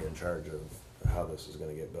gonna be in charge of how this is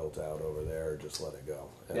gonna get built out over there, or just let it go.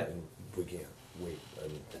 And we can't wait,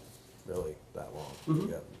 really that long.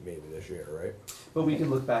 Yeah, maybe this year, right? But we can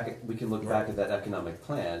look back at that economic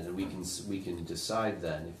plan, and we can decide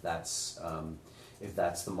then if that's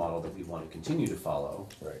the model that we want to continue to follow,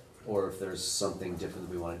 right? Or if there's something different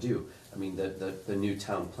that we want to do. I mean, the new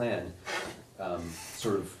town plan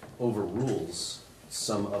sort of overrules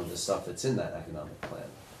some of the stuff that's in that economic plan.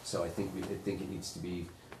 So I think it needs to be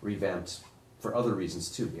revamped for other reasons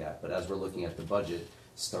too. Yeah, but as we're looking at the budget,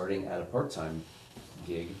 starting at a part-time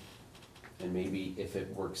gig. And maybe if it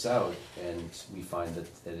works out and we find that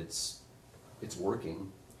it's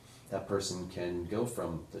working, that person can go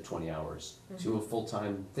from the 20 hours to a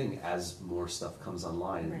full-time thing as more stuff comes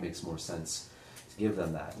online, and it makes more sense to give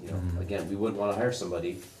them that. Again, we wouldn't want to hire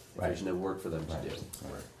somebody if there's no work for them to do.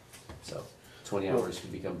 So 20 hours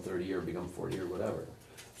could become 30 or become 40 or whatever.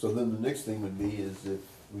 So then the next thing would be is if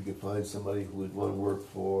we could find somebody who would want to work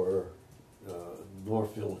for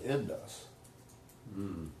Northfield and us.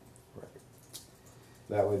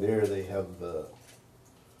 That way there they have the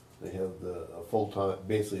full-time,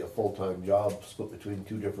 basically a full-time job split between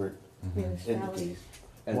two different entities.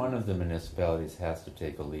 And one of the municipalities has to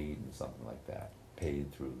take a lead in something like that,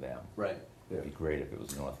 paid through them. Right. It'd be great if it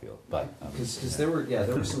was Northfield, but because there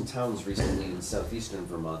were some towns recently in southeastern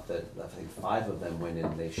Vermont that I think 5 of them went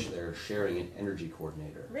in. They're sharing an energy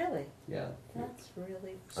coordinator. Really? Yeah. That's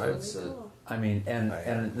really, So really it's cool. I mean, and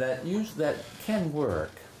that can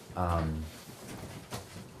work.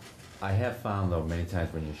 I have found though many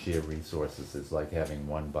times when you share resources, it's like having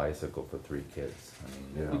one bicycle for 3 kids.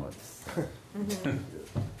 I mean, it's.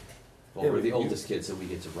 Well, we're the oldest kids, so we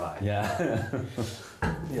get to ride. Yeah.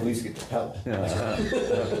 At least get to pedal.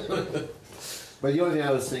 But the only thing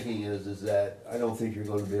I was thinking is that I don't think you're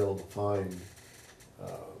going to be able to find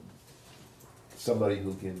somebody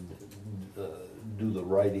who can do the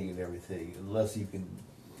writing and everything, unless you can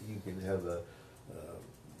have a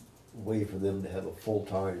way for them to have a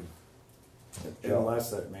full-time job.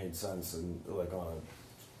 Unless that made sense and like on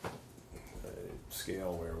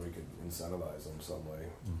scale where we could incentivize them some way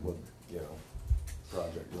with, you know,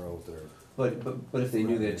 project growth or. But if they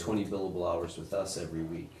knew they had 20 billable hours with us every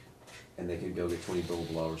week, and they could go get 20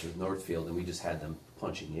 billable hours with Northfield, and we just had them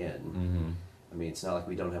punching in. I mean, it's not like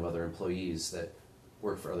we don't have other employees that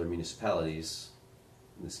work for other municipalities.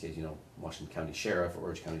 In this case, you know, Washington County Sheriff or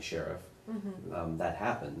Orange County Sheriff. That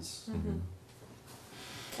happens.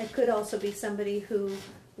 It could also be somebody who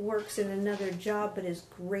works in another job but is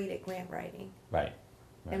great at grant writing Right.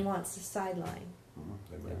 and wants to sideline.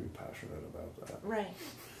 They might be passionate about that. Right.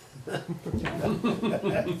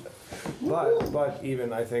 But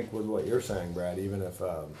even, I think with what you're saying, Brad, even if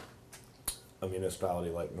a municipality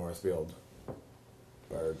like Northfield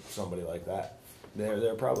or somebody like that,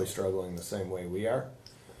 they're probably struggling the same way we are.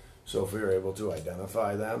 So if we were able to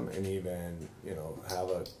identify them and even, you know, have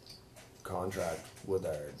a contract with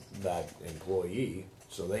that employee,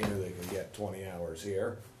 so they knew they could get 20 hours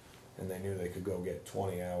here, and they knew they could go get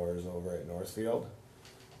 20 hours over at Northfield,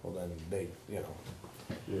 well then they, you know,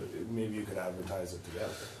 maybe you could advertise it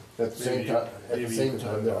together. At the same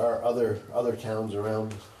time, there are other towns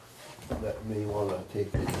around that may wanna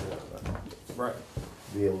take the, Right.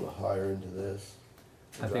 be able to hire into this.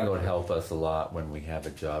 I think it would help us a lot when we have a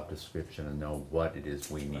job description and know what it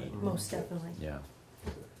is we need. Most definitely. Yeah.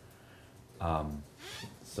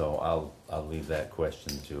 So I'll leave that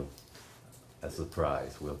question to a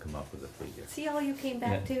surprise. We'll come up with a figure. See all you came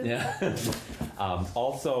back to? Yeah.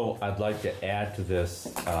 Also, I'd like to add to this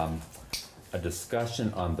a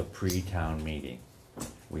discussion on the pre-town meeting.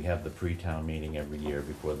 We have the pre-town meeting every year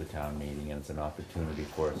before the town meeting, and it's an opportunity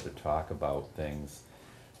for us to talk about things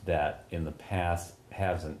that in the past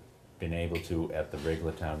hasn't been able to at the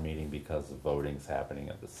regular town meeting because the voting's happening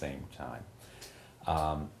at the same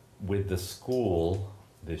time. With the school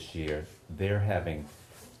this year, they're having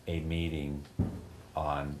a meeting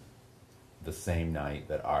on the same night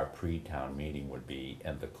that our pre-town meeting would be,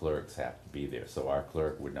 and the clerks have to be there. So our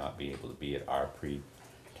clerk would not be able to be at our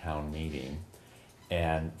pre-town meeting.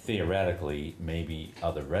 And theoretically, maybe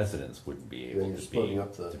other residents wouldn't be able Then you're splitting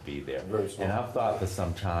up the to be there. very small. And I've thought for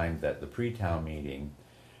some time that the pre-town meeting,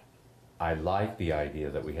 I like the idea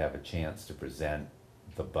that we have a chance to present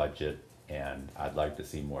the budget, and I'd like to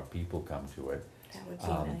see more people come to it. That would be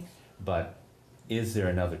nice. But is there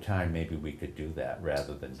another time maybe we could do that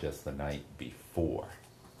rather than just the night before?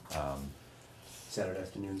 Saturday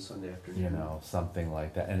afternoon, Sunday afternoon. You know, something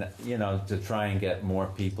like that. And, you know, to try and get more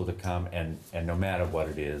people to come, and no matter what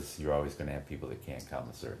it is, you're always gonna have people that can't come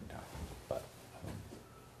a certain time. But,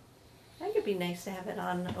 I think it'd be nice to have it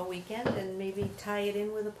on a weekend and maybe tie it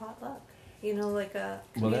in with a potluck. You know, like a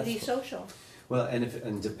Well, that's- community social. Well,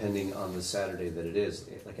 and depending on the Saturday that it is,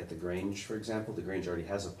 like at the Grange, for example, the Grange already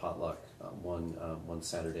has a potluck one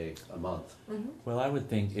Saturday a month. well, I would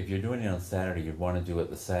think if you're doing it on Saturday, you'd wanna do it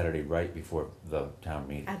the Saturday right before the town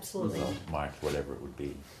meeting. Absolutely. So March, whatever it would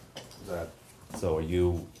be. That, So are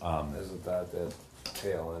you, isn't that the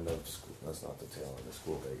tail end of school? That's not the tail end of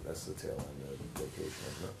school day, that's the tail end of vacation,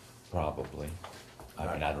 isn't it? probably,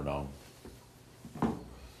 I mean, I don't know.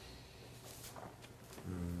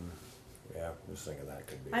 Yeah, just thinking that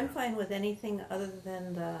could be. I'm fine with anything other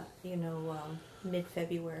than the, you know,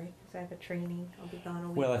 mid-February, because I have a training. I'll be gone a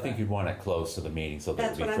week. Well, I think but- you'd want it close to the meeting so that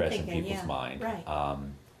That's it'd be what I'm fresh in thinking, people's yeah, mind. right.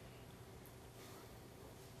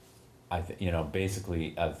 You know,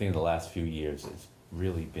 basically, I think the last few years it's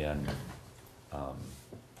really been,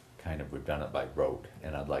 kind of, we've done it by rote,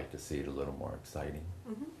 and I'd like to see it a little more exciting,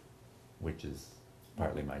 Mhm. which is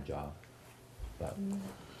partly my job. But,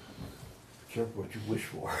 Careful what you wish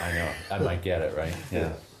for. I know, I might get it, right?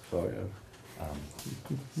 Yeah. Oh, yeah.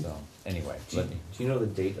 So, anyway, Do let me, you know the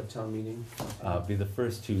date of town meeting? be the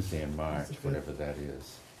first Tuesday in March, the fifth. whatever that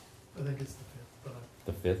is. I think it's the fifth, but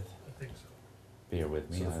The 5th? I think so. Bear with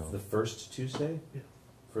me. So I'll- the first Tuesday? Yeah.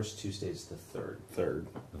 First Tuesday is the 3rd. Third,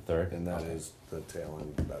 The 3rd? and that Okay. is the tail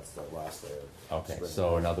end, that's the last day of. Okay, spring.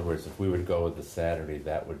 so in other words, if we were to go with the Saturday,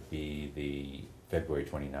 that would be the February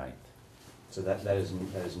 29th. So that is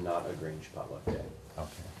not a Grange potluck day.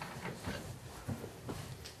 Okay.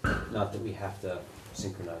 Not that we have to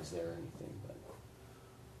synchronize there or anything, but.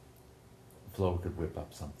 Flo could whip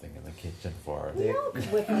up something in the kitchen for her. We all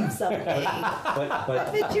could whip up something. I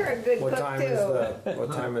But bet you're a good What cook time too. is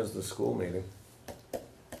what time is the school meeting?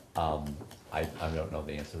 I don't know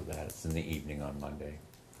the answer to that. It's in the evening on Monday.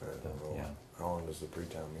 I don't know. Yeah. How long does the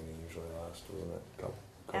pre-town meeting usually last, wasn't it? Couple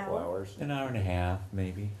Hour? hours? An hour and a half,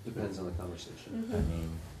 maybe. depends on the conversation. I mean,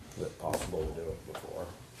 Is it possible to do it before,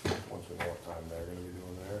 once we know what time they're gonna be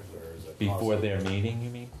doing theirs, or is it? before possible? their meeting, you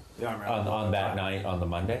mean? Yeah, I mean, On that night, on the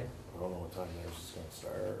Monday? I don't know what time theirs is gonna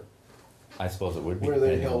start. I suppose it would be. Where are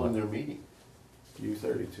they depending on held in what- their meeting?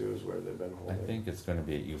 U-32 is where they've been I holding. think it's gonna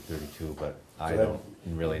be at U-32, but I So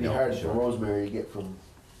don't really It'd be know hard for for sure. Rosemary to get from,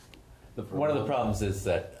 One of the problems is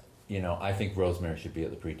that, you know, I think Rosemary should be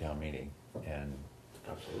at the pre-town meeting, and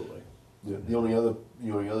Absolutely. the only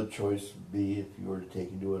other choice would be if you were to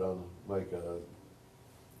take and do it on like a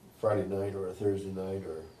Friday night or a Thursday night,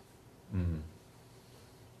 or mhm.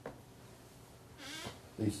 at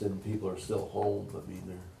least then people are still home. I mean,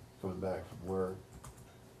 they're coming back from work.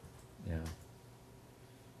 Yeah.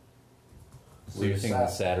 So you're Where's thinking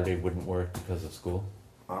Sat- Saturday wouldn't work because of school?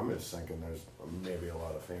 I'm just thinking there's maybe a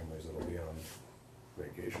lot of families that'll be on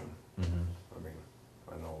vacation. Mm-hmm. I mean,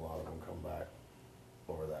 I know a lot of them come back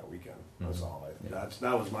over that weekend. That's Mhm. all. Yeah.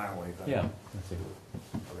 That was my only thing. Yeah, I see.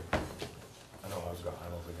 I know I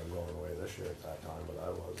don't think I'm going away this year at that time, but I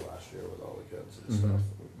was last year with all the kids and Mhm. stuff.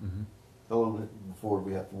 Mhm. How long before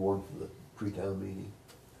we have to warn for the pre-town meeting?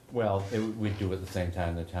 Well, we'd do it at the same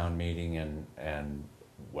time, the town meeting, and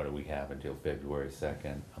what do we have until February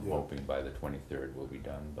 2nd? I'm Yeah. hoping by the 23rd we'll be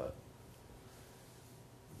done, but,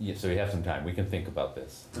 yeah, so we have some time, we can think about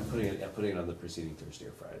this. I'm putting it on the preceding Thursday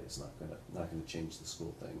or Friday. It's not gonna change the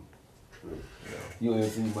school thing. The only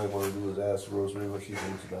thing you might want to do is ask Rosemary what she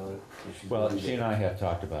thinks about it. if she's Well, gonna be she and there. I have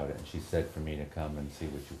talked about it, and she said for me to come and see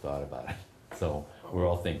what you thought about it. So, we're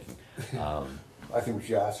all thinking, I think we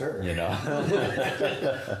should ask her. you know.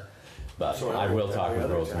 But So I will talk every with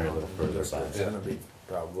other Rosemary a town, little further this about It's it. gonna be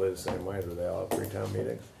probably the same way. Do they all have pre-town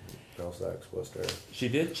meetings? Tell us that explicit. She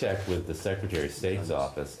did check with the Secretary of State's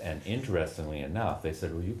office, and interestingly enough, they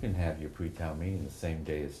said, well, you can have your pre-town meeting the same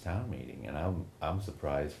day as town meeting, and I'm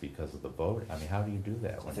surprised because of the vote. I mean, how do you do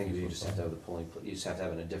that? I when think you people just have to vote? have the polling, you just have to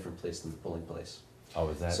have it in a different place than the polling place. Oh,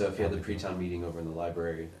 is that? So if you had the how they do it? pre-town meeting over in the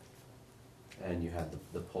library, and you had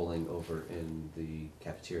the polling over in the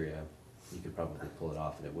cafeteria, you could probably pull it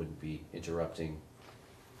off and it wouldn't be interrupting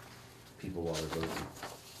people while they're voting.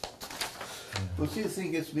 Well, see, the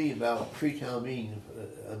thing gets me about pre-town meeting,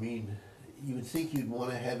 I mean, you would think you'd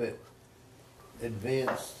want to have it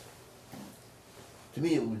advanced. To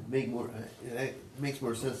me, it would make it makes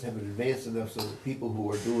more sense to have it advanced enough so that people who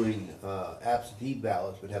are doing absentee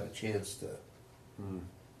ballots would have a chance to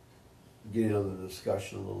get in on the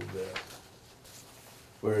discussion a little bit.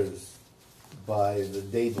 Whereas by the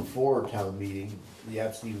day before town meeting, the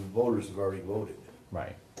absentee voters have already voted.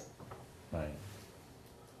 Right, right.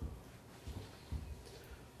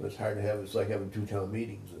 But it's hard to have, it's like having two town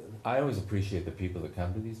meetings then. I always appreciate the people that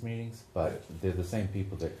come to these meetings, but they're the same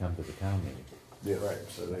people that come to the town meeting. Yeah, right,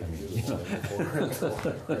 so they I can mean, do you the polling before.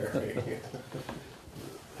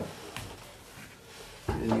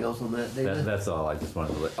 Anything else on that, David? That's all, I just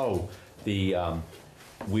wanted to let, the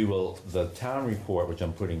town report, which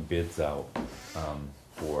I'm putting bids out,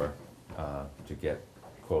 for, to get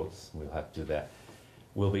quotes, we'll have to do that,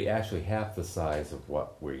 will be actually half the size of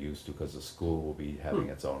what we're used to, because the school will be having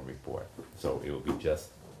its own report. So it will be just,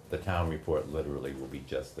 the town report literally will be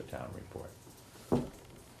just the town report.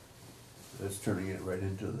 That's turning it right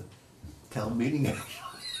into the town meeting, actually.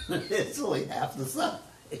 It's only half the size.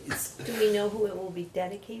 Do we know who it will be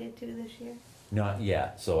dedicated to this year? Not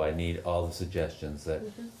yet, so I need all the suggestions that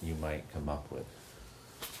Mhm. you might come up with.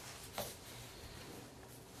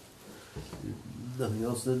 Nothing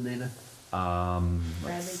else then, Dana? Let's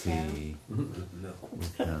Bradley see. No. We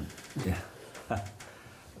can, yeah.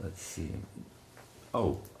 Let's see.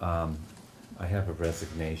 Oh, I have a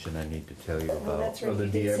resignation I need to tell you Oh, about. that's right, the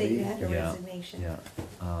you did say you DRB? had a Yeah, resignation. Yeah.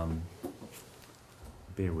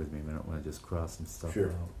 Bear with me a minute when I just cross some stuff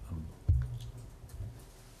Sure. out.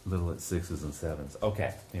 Little at 6s and 7s.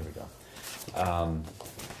 Okay, here we go.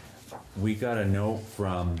 We got a note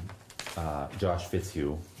from Josh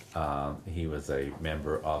Fitzhugh. He was a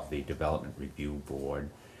member of the Development Review Board,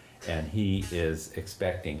 and he is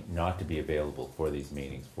expecting not to be available for these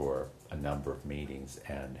meetings for a number of meetings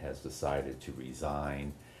and has decided to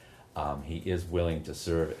resign. He is willing to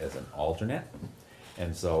serve as an alternate,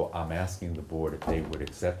 and so I'm asking the board if they would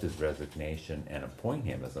accept his resignation and appoint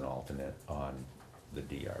him as an alternate on the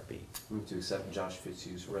DRB. Move to accept Josh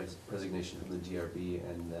Fitzhugh's resignation from the DRB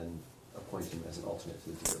and then appoint him as an alternate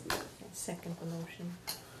to the DRB. Second the motion.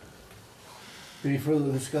 Any further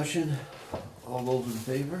discussion? All those in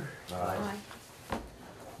favor? Aye.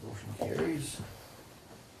 Motion carries.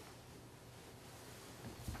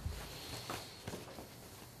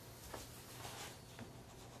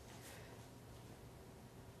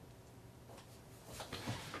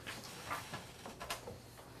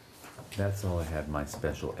 That's all I had, my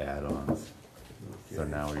special add-ons. So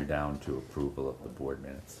Okay. now we're down to approval of the board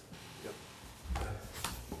minutes.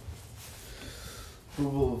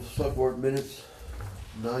 Approval of select board minutes,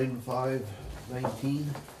 9/5,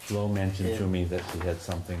 19. Flo mentioned to me that she had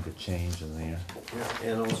something to change in there.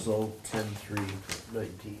 Yeah, and also 10-3 for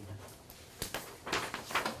 19.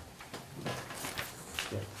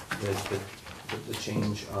 The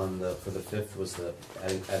change on for the 5th was the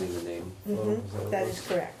adding the name. Flo, is what it That was? is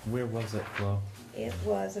correct. Where was it, Flo? It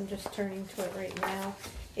was, I'm just turning to it right now.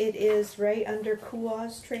 It is right under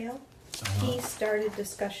Kuaw's Trail. He started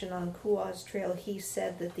discussion on Kuaw's Trail. He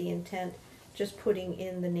said that the intent, just putting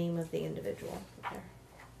in the name of the individual there.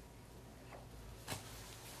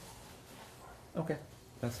 Okay,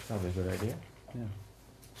 that's probably a good idea, yeah.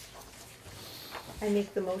 I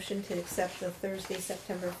make the motion to accept the Thursday,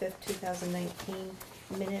 September 5th, 2019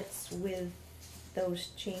 minutes with those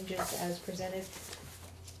changes as presented.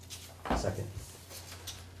 Second.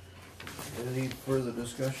 Any further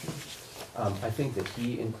discussion? I think that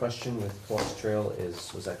he in question with Fox Trail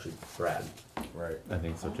was actually Brad. Right. I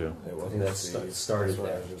think so too. It I wasn't think that Steve. started That's what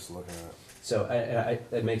I there. was just looking at. So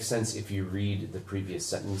it makes sense if you read the previous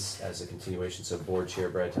sentence as a continuation. So board chair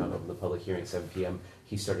Brad Town opened the public hearing at 7 p.m.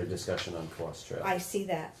 He started discussion on Fox Trail. I see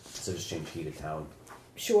that. So just change he to town.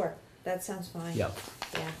 Sure, that sounds fine. Yeah.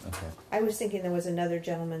 Yeah. Okay. I was thinking there was another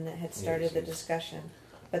gentleman that had started the Yes, discussion,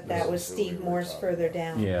 but This that was is who we Steve were Morse talking further about.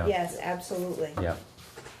 down. Yeah. Yes, absolutely. Yeah,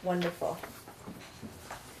 Wonderful.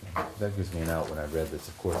 that gives me an out when I read this,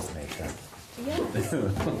 of course it made sense. Yes.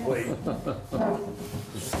 Wait.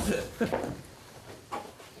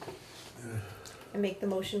 I make the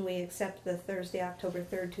motion, we accept the Thursday, October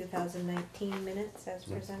 3rd, 2019 minutes as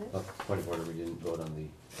presented. Point of order, we didn't vote on the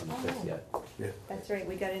 5th yet. Yeah. That's right,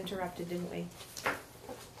 we got interrupted, didn't we?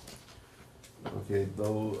 Okay,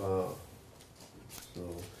 though, so,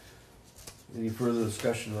 any further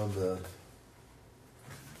discussion on the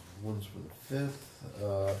ones for the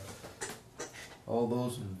 5th? All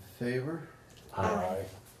those in favor? Aye.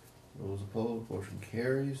 Those opposed, motion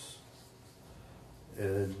carries.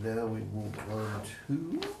 And now we move on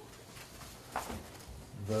to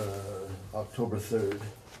the October 3rd.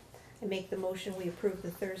 I make the motion, we approve the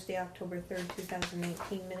Thursday, October 3rd,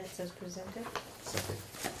 2019 minutes as presented. Second.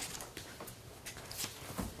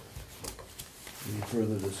 Any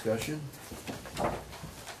further discussion?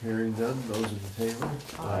 Hearing none, those in favor?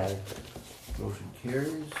 Aye. Motion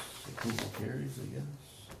carries, approval carries, I guess.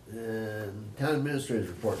 And town administrator's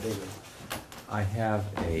report, David. I have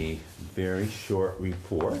a very short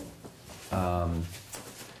report.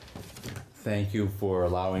 Thank you for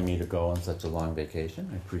allowing me to go on such a long vacation.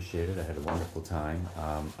 I appreciate it. I had a wonderful time.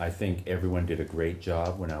 I think everyone did a great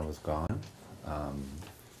job when I was gone,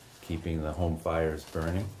 keeping the home fires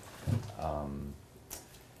burning.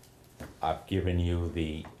 I've given you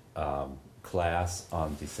the class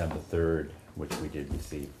on December 3rd, which we did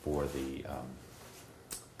receive for the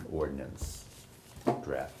ordinance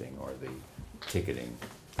drafting or the ticketing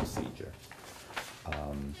procedure.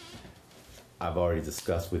 I've already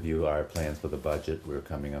discussed with you our plans for the budget. We're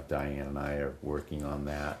coming up, Diane and I are working on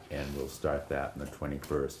that, and we'll start that on the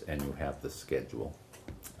 21st, and you have the schedule.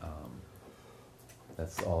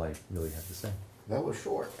 That's all I really have to say. That was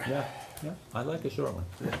short. Yeah, I like a short one.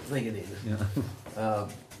 Yeah, thank you, David. Yeah.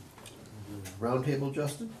 Roundtable,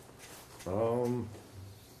 Justin?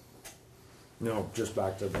 No, just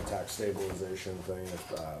back to the tax stabilization thing.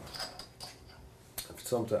 If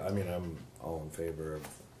something, I mean, I'm all in favor of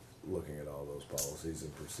looking at all those policies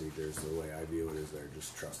and procedures. The way I view it is they're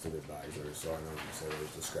just trusted advisors, so I know you say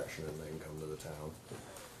there's discretion and they can come to the town.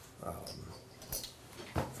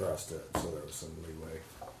 For us to, so there was some leeway.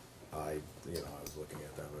 I was looking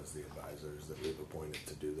at them as the advisors that we've appointed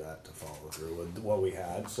to do that, to follow through with what we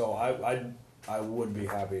had. So I would be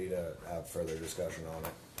happy to have further discussion on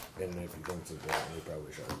it. And if you think it's important, you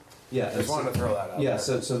probably should. Yeah, Just wanted to throw that out Yeah,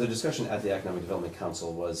 there. so the discussion at the Economic Development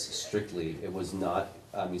Council was strictly, it was not,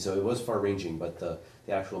 so it was far-ranging, but the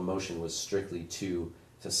actual motion was strictly to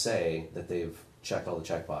say that they've checked all the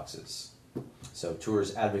check boxes. So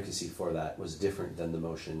Tour's advocacy for that was different than the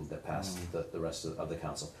motion that passed the rest of the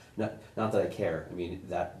council. Not that I care, I mean,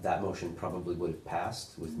 that motion probably would have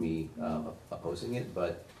passed with me opposing it,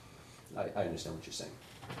 but I understand what you're saying.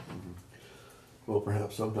 Well,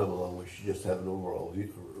 perhaps sometime along we should just have an overall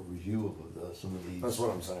review of some of these. That's what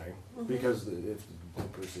I'm saying. Because if the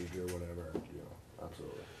procedure, whatever,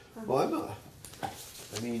 absolutely. Well, I'm not.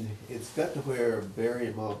 I mean, it's got to where Barry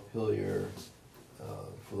and Montpelier,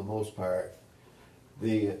 for the most part,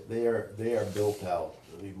 they are built out.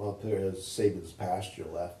 I mean, Montpelier has Saban's pasture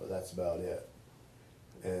left, but that's about it.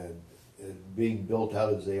 And being built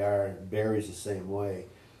out as they are, and Barry's the same way.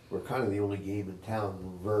 We're kind of the only game in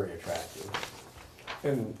town. We're very attractive.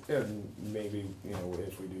 And maybe,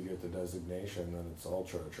 if we do get the designation, then it's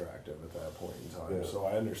ultra attractive at that point in time. Yeah. So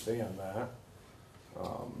I understand that.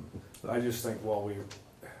 I just think while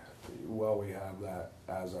we have that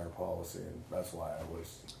as our policy, and that's why I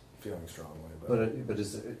was feeling strongly about it. But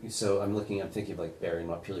so I'm thinking of like Barry and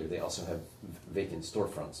Montpelier. They also have vacant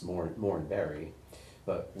storefronts, more in Barry,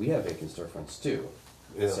 but we have vacant storefronts too.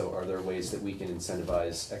 Yeah. So are there ways that we can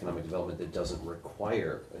incentivize economic development that doesn't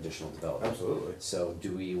require additional development? Absolutely. So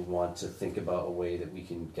do we want to think about a way that we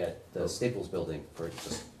can get the Staples building, for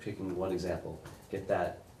just picking one example, get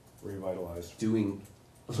that Revitalized. doing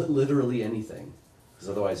literally anything? Because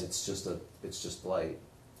otherwise it's just blight.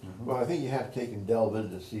 Well, I think you have to take and delve in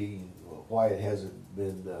to see why it hasn't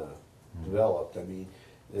been developed. I mean,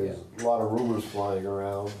 there's a lot of rumors flying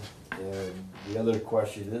around, and the other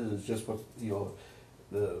question is just what,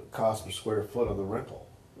 the cost per square foot of the rental.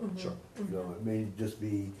 Sure. It may just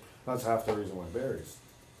be, That's half the reason why Barry's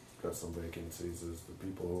got some vacancies, is the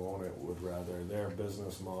people who own it would rather, their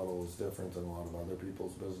business model is different than a lot of other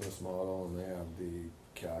people's business model, and they have the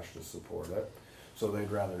cash to support it. So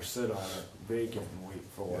they'd rather sit on it vacant and wait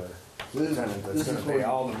for the tenant that's gonna pay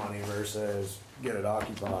all the money versus get it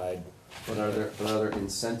occupied. But are there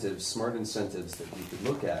incentives, smart incentives that we could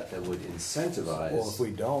look at that would incentivize? Well, if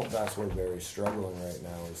we don't, that's where Barry's struggling right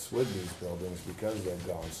now, is with these buildings, because they've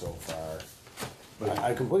gone so far. But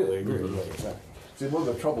I completely agree with what you're saying. see, one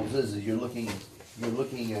of the troubles is you're looking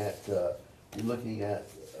at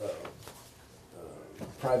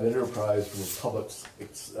private enterprise from a public's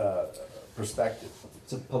perspective.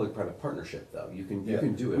 It's a public-private partnership, though. You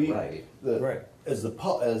can do it right. Right. As the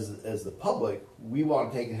public, we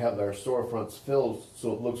want to take and have our storefronts filled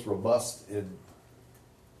so it looks robust and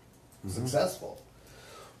successful.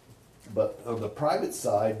 But on the private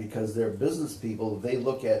side, because they're business people, they may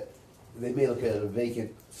look at a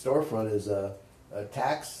vacant storefront as a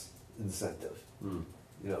tax incentive.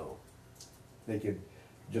 They could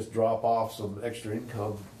just drop off some extra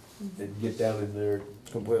income and get down in their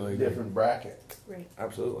Completely agree. different bracket. Right.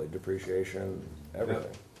 Absolutely, depreciation,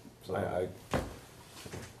 everything. So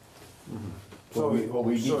So you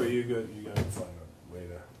gotta find a way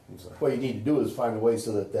to, I'm sorry. what you need to do is find a way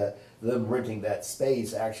so that them renting that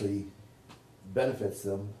space actually benefits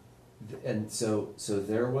them. And so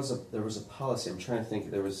there was a policy. I'm trying to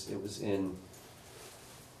think. It was in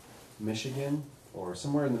Michigan or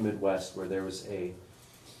somewhere in the Midwest where there was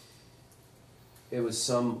it was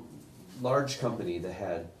some large company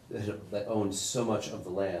that owned so much of the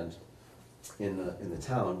land in the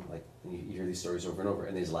town. Like you hear these stories over and over,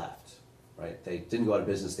 and they just left. Right? They didn't go out of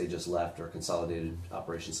business. They just left or consolidated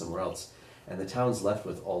operations somewhere else. And the town's left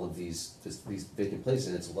with all of these vacant places,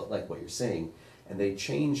 and it's like what you're saying. And they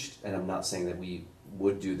changed, and I'm not saying that we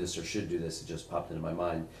would do this or should do this, it just popped into my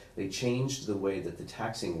mind. They changed the way that the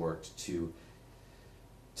taxing worked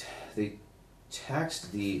they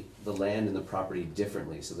taxed the land and the property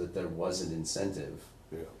differently so that there was an incentive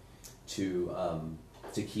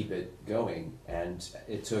to keep it going. And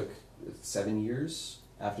it took 7 years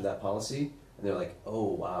after that policy, and they're like,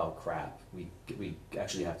 oh wow, crap, we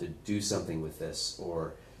actually have to do something with this,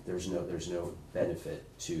 or there's no benefit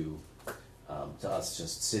to us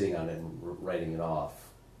just sitting on it and writing it off.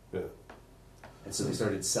 Yeah. And so they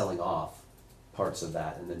started selling off parts of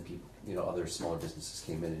that, and then people, other smaller businesses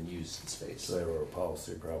came in and used the space. So they wrote a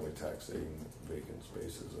policy probably taxing vacant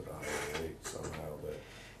spaces at a higher rate somehow.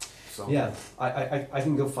 Yeah, I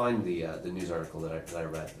can go find the news article that I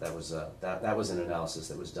read. That was an analysis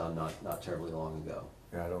that was done not terribly long ago.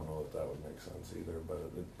 Yeah, I don't know if that would make sense either,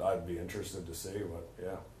 but I'd be interested to see what.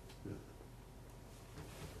 Yeah.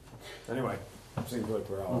 Anyway, seems like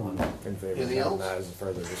we're all in favor Anything of having else? that as a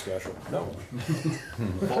further discussion. No.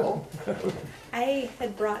 Paul? I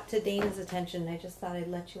had brought to Dana's attention, I just thought I'd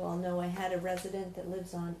let you all know, I had a resident that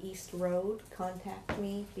lives on East Road contact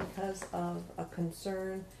me because of a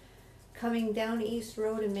concern coming down East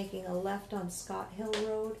Road and making a left on Scott Hill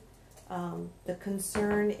Road. The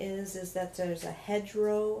concern is that there's a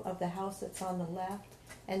hedgerow of the house that's on the left,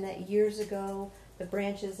 and that years ago the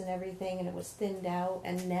branches and everything, and it was thinned out,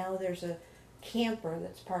 and now there's a camper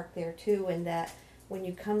that's parked there too, and that when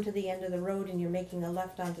you come to the end of the road and you're making a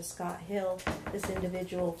left onto Scott Hill, this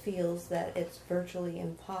individual feels that it's virtually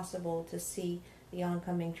impossible to see the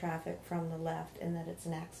oncoming traffic from the left, and that it's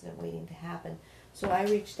an accident waiting to happen. So I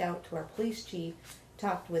reached out to our police chief,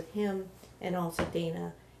 talked with him and also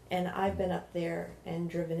Dana, and I've been up there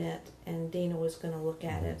and driven it, and Dana was going to look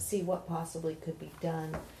at it, see what possibly could be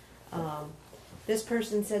done. This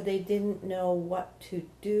person said they didn't know what to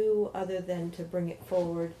do other than to bring it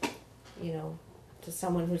forward, to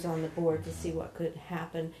someone who's on the board to see what could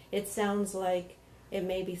happen. It sounds like it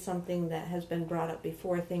may be something that has been brought up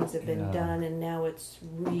before, things have been done, and now it's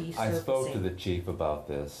resurfacing. I spoke to the chief about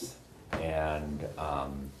this, And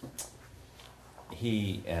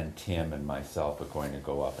he and Tim and myself are going to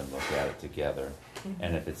go up and look at it together.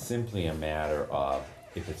 And if it's simply a matter of,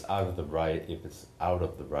 if it's out of the right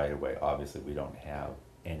of way, obviously we don't have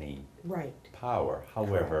any Right. power.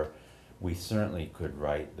 However, we certainly could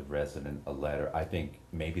write the resident a letter. I think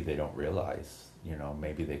maybe they don't realize,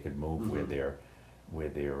 maybe they could move where their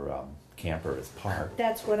camper is parked.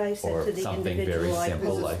 That's what I Or said to the something very individual. I simple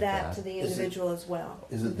posed like that that. to the Is it- individual as well.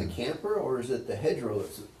 Is it the camper or is it the hedgerow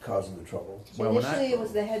that's causing the trouble? Well, when I- Initially, it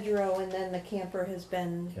was the hedgerow, and then the camper has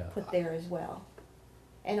been Yeah. put there as well.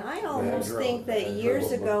 And I almost hedgerow, think that the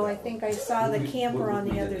years hedgerow ago, looked I that think I saw the camper on We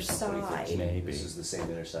the did other this in side. 2013. Maybe. This is the same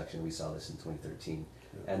intersection, we saw this in 2013,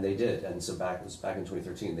 and they did, and so it was back in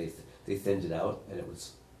 2013, they thinned it out, and it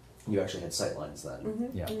was, you actually had sight lines then.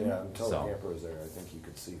 Mhm, Yeah. mhm. Yeah, until the So- camper was there, I think you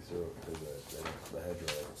could see through it because the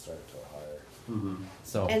hedgerow hadn't started till higher. Mm-hmm.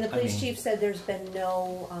 So, And the I police mean, chief said there's been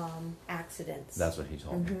no accidents. That's what he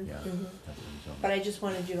told me, Mhm, yeah. mhm. That's what he told me. But I just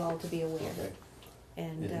wanted you all to be aware. Okay.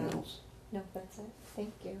 And, Anything else? no, that's it.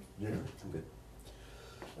 Thank you. Jennifer? I'm good.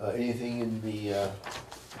 Anything in the,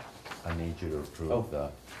 I need you to Oh. approve the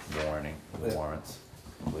Yeah. warrants,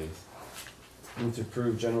 please. Move to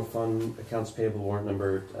approve general fund accounts payable warrant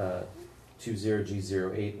number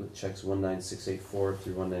 20G08 with checks 19684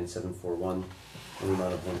 through 19741 in the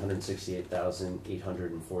amount of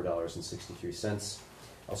 $168,804.63.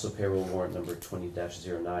 Also payroll warrant number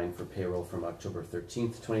 20-09 for payroll from October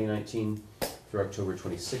 13th, 2019 through October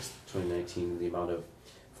 26th, 2019 in the amount of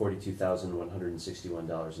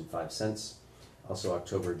 $42,161.05. Also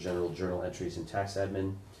October general journal entries and tax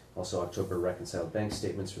admin. Also October reconciled bank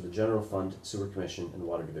statements for the general fund, sewer commission, and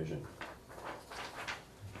water division.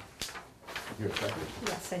 your second?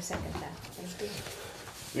 Yes, I second that. Thank you.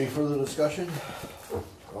 Any further discussion?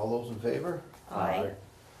 All those in favor? Aye.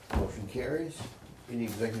 Motion carries. Any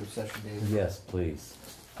executive session, David? Yes, please.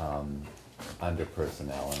 Under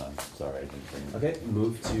personnel, and I'm sorry I didn't bring. Okay,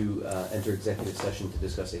 move to enter executive session to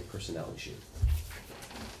discuss a personnel issue.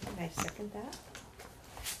 I second that.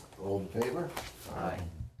 All in favor? Aye.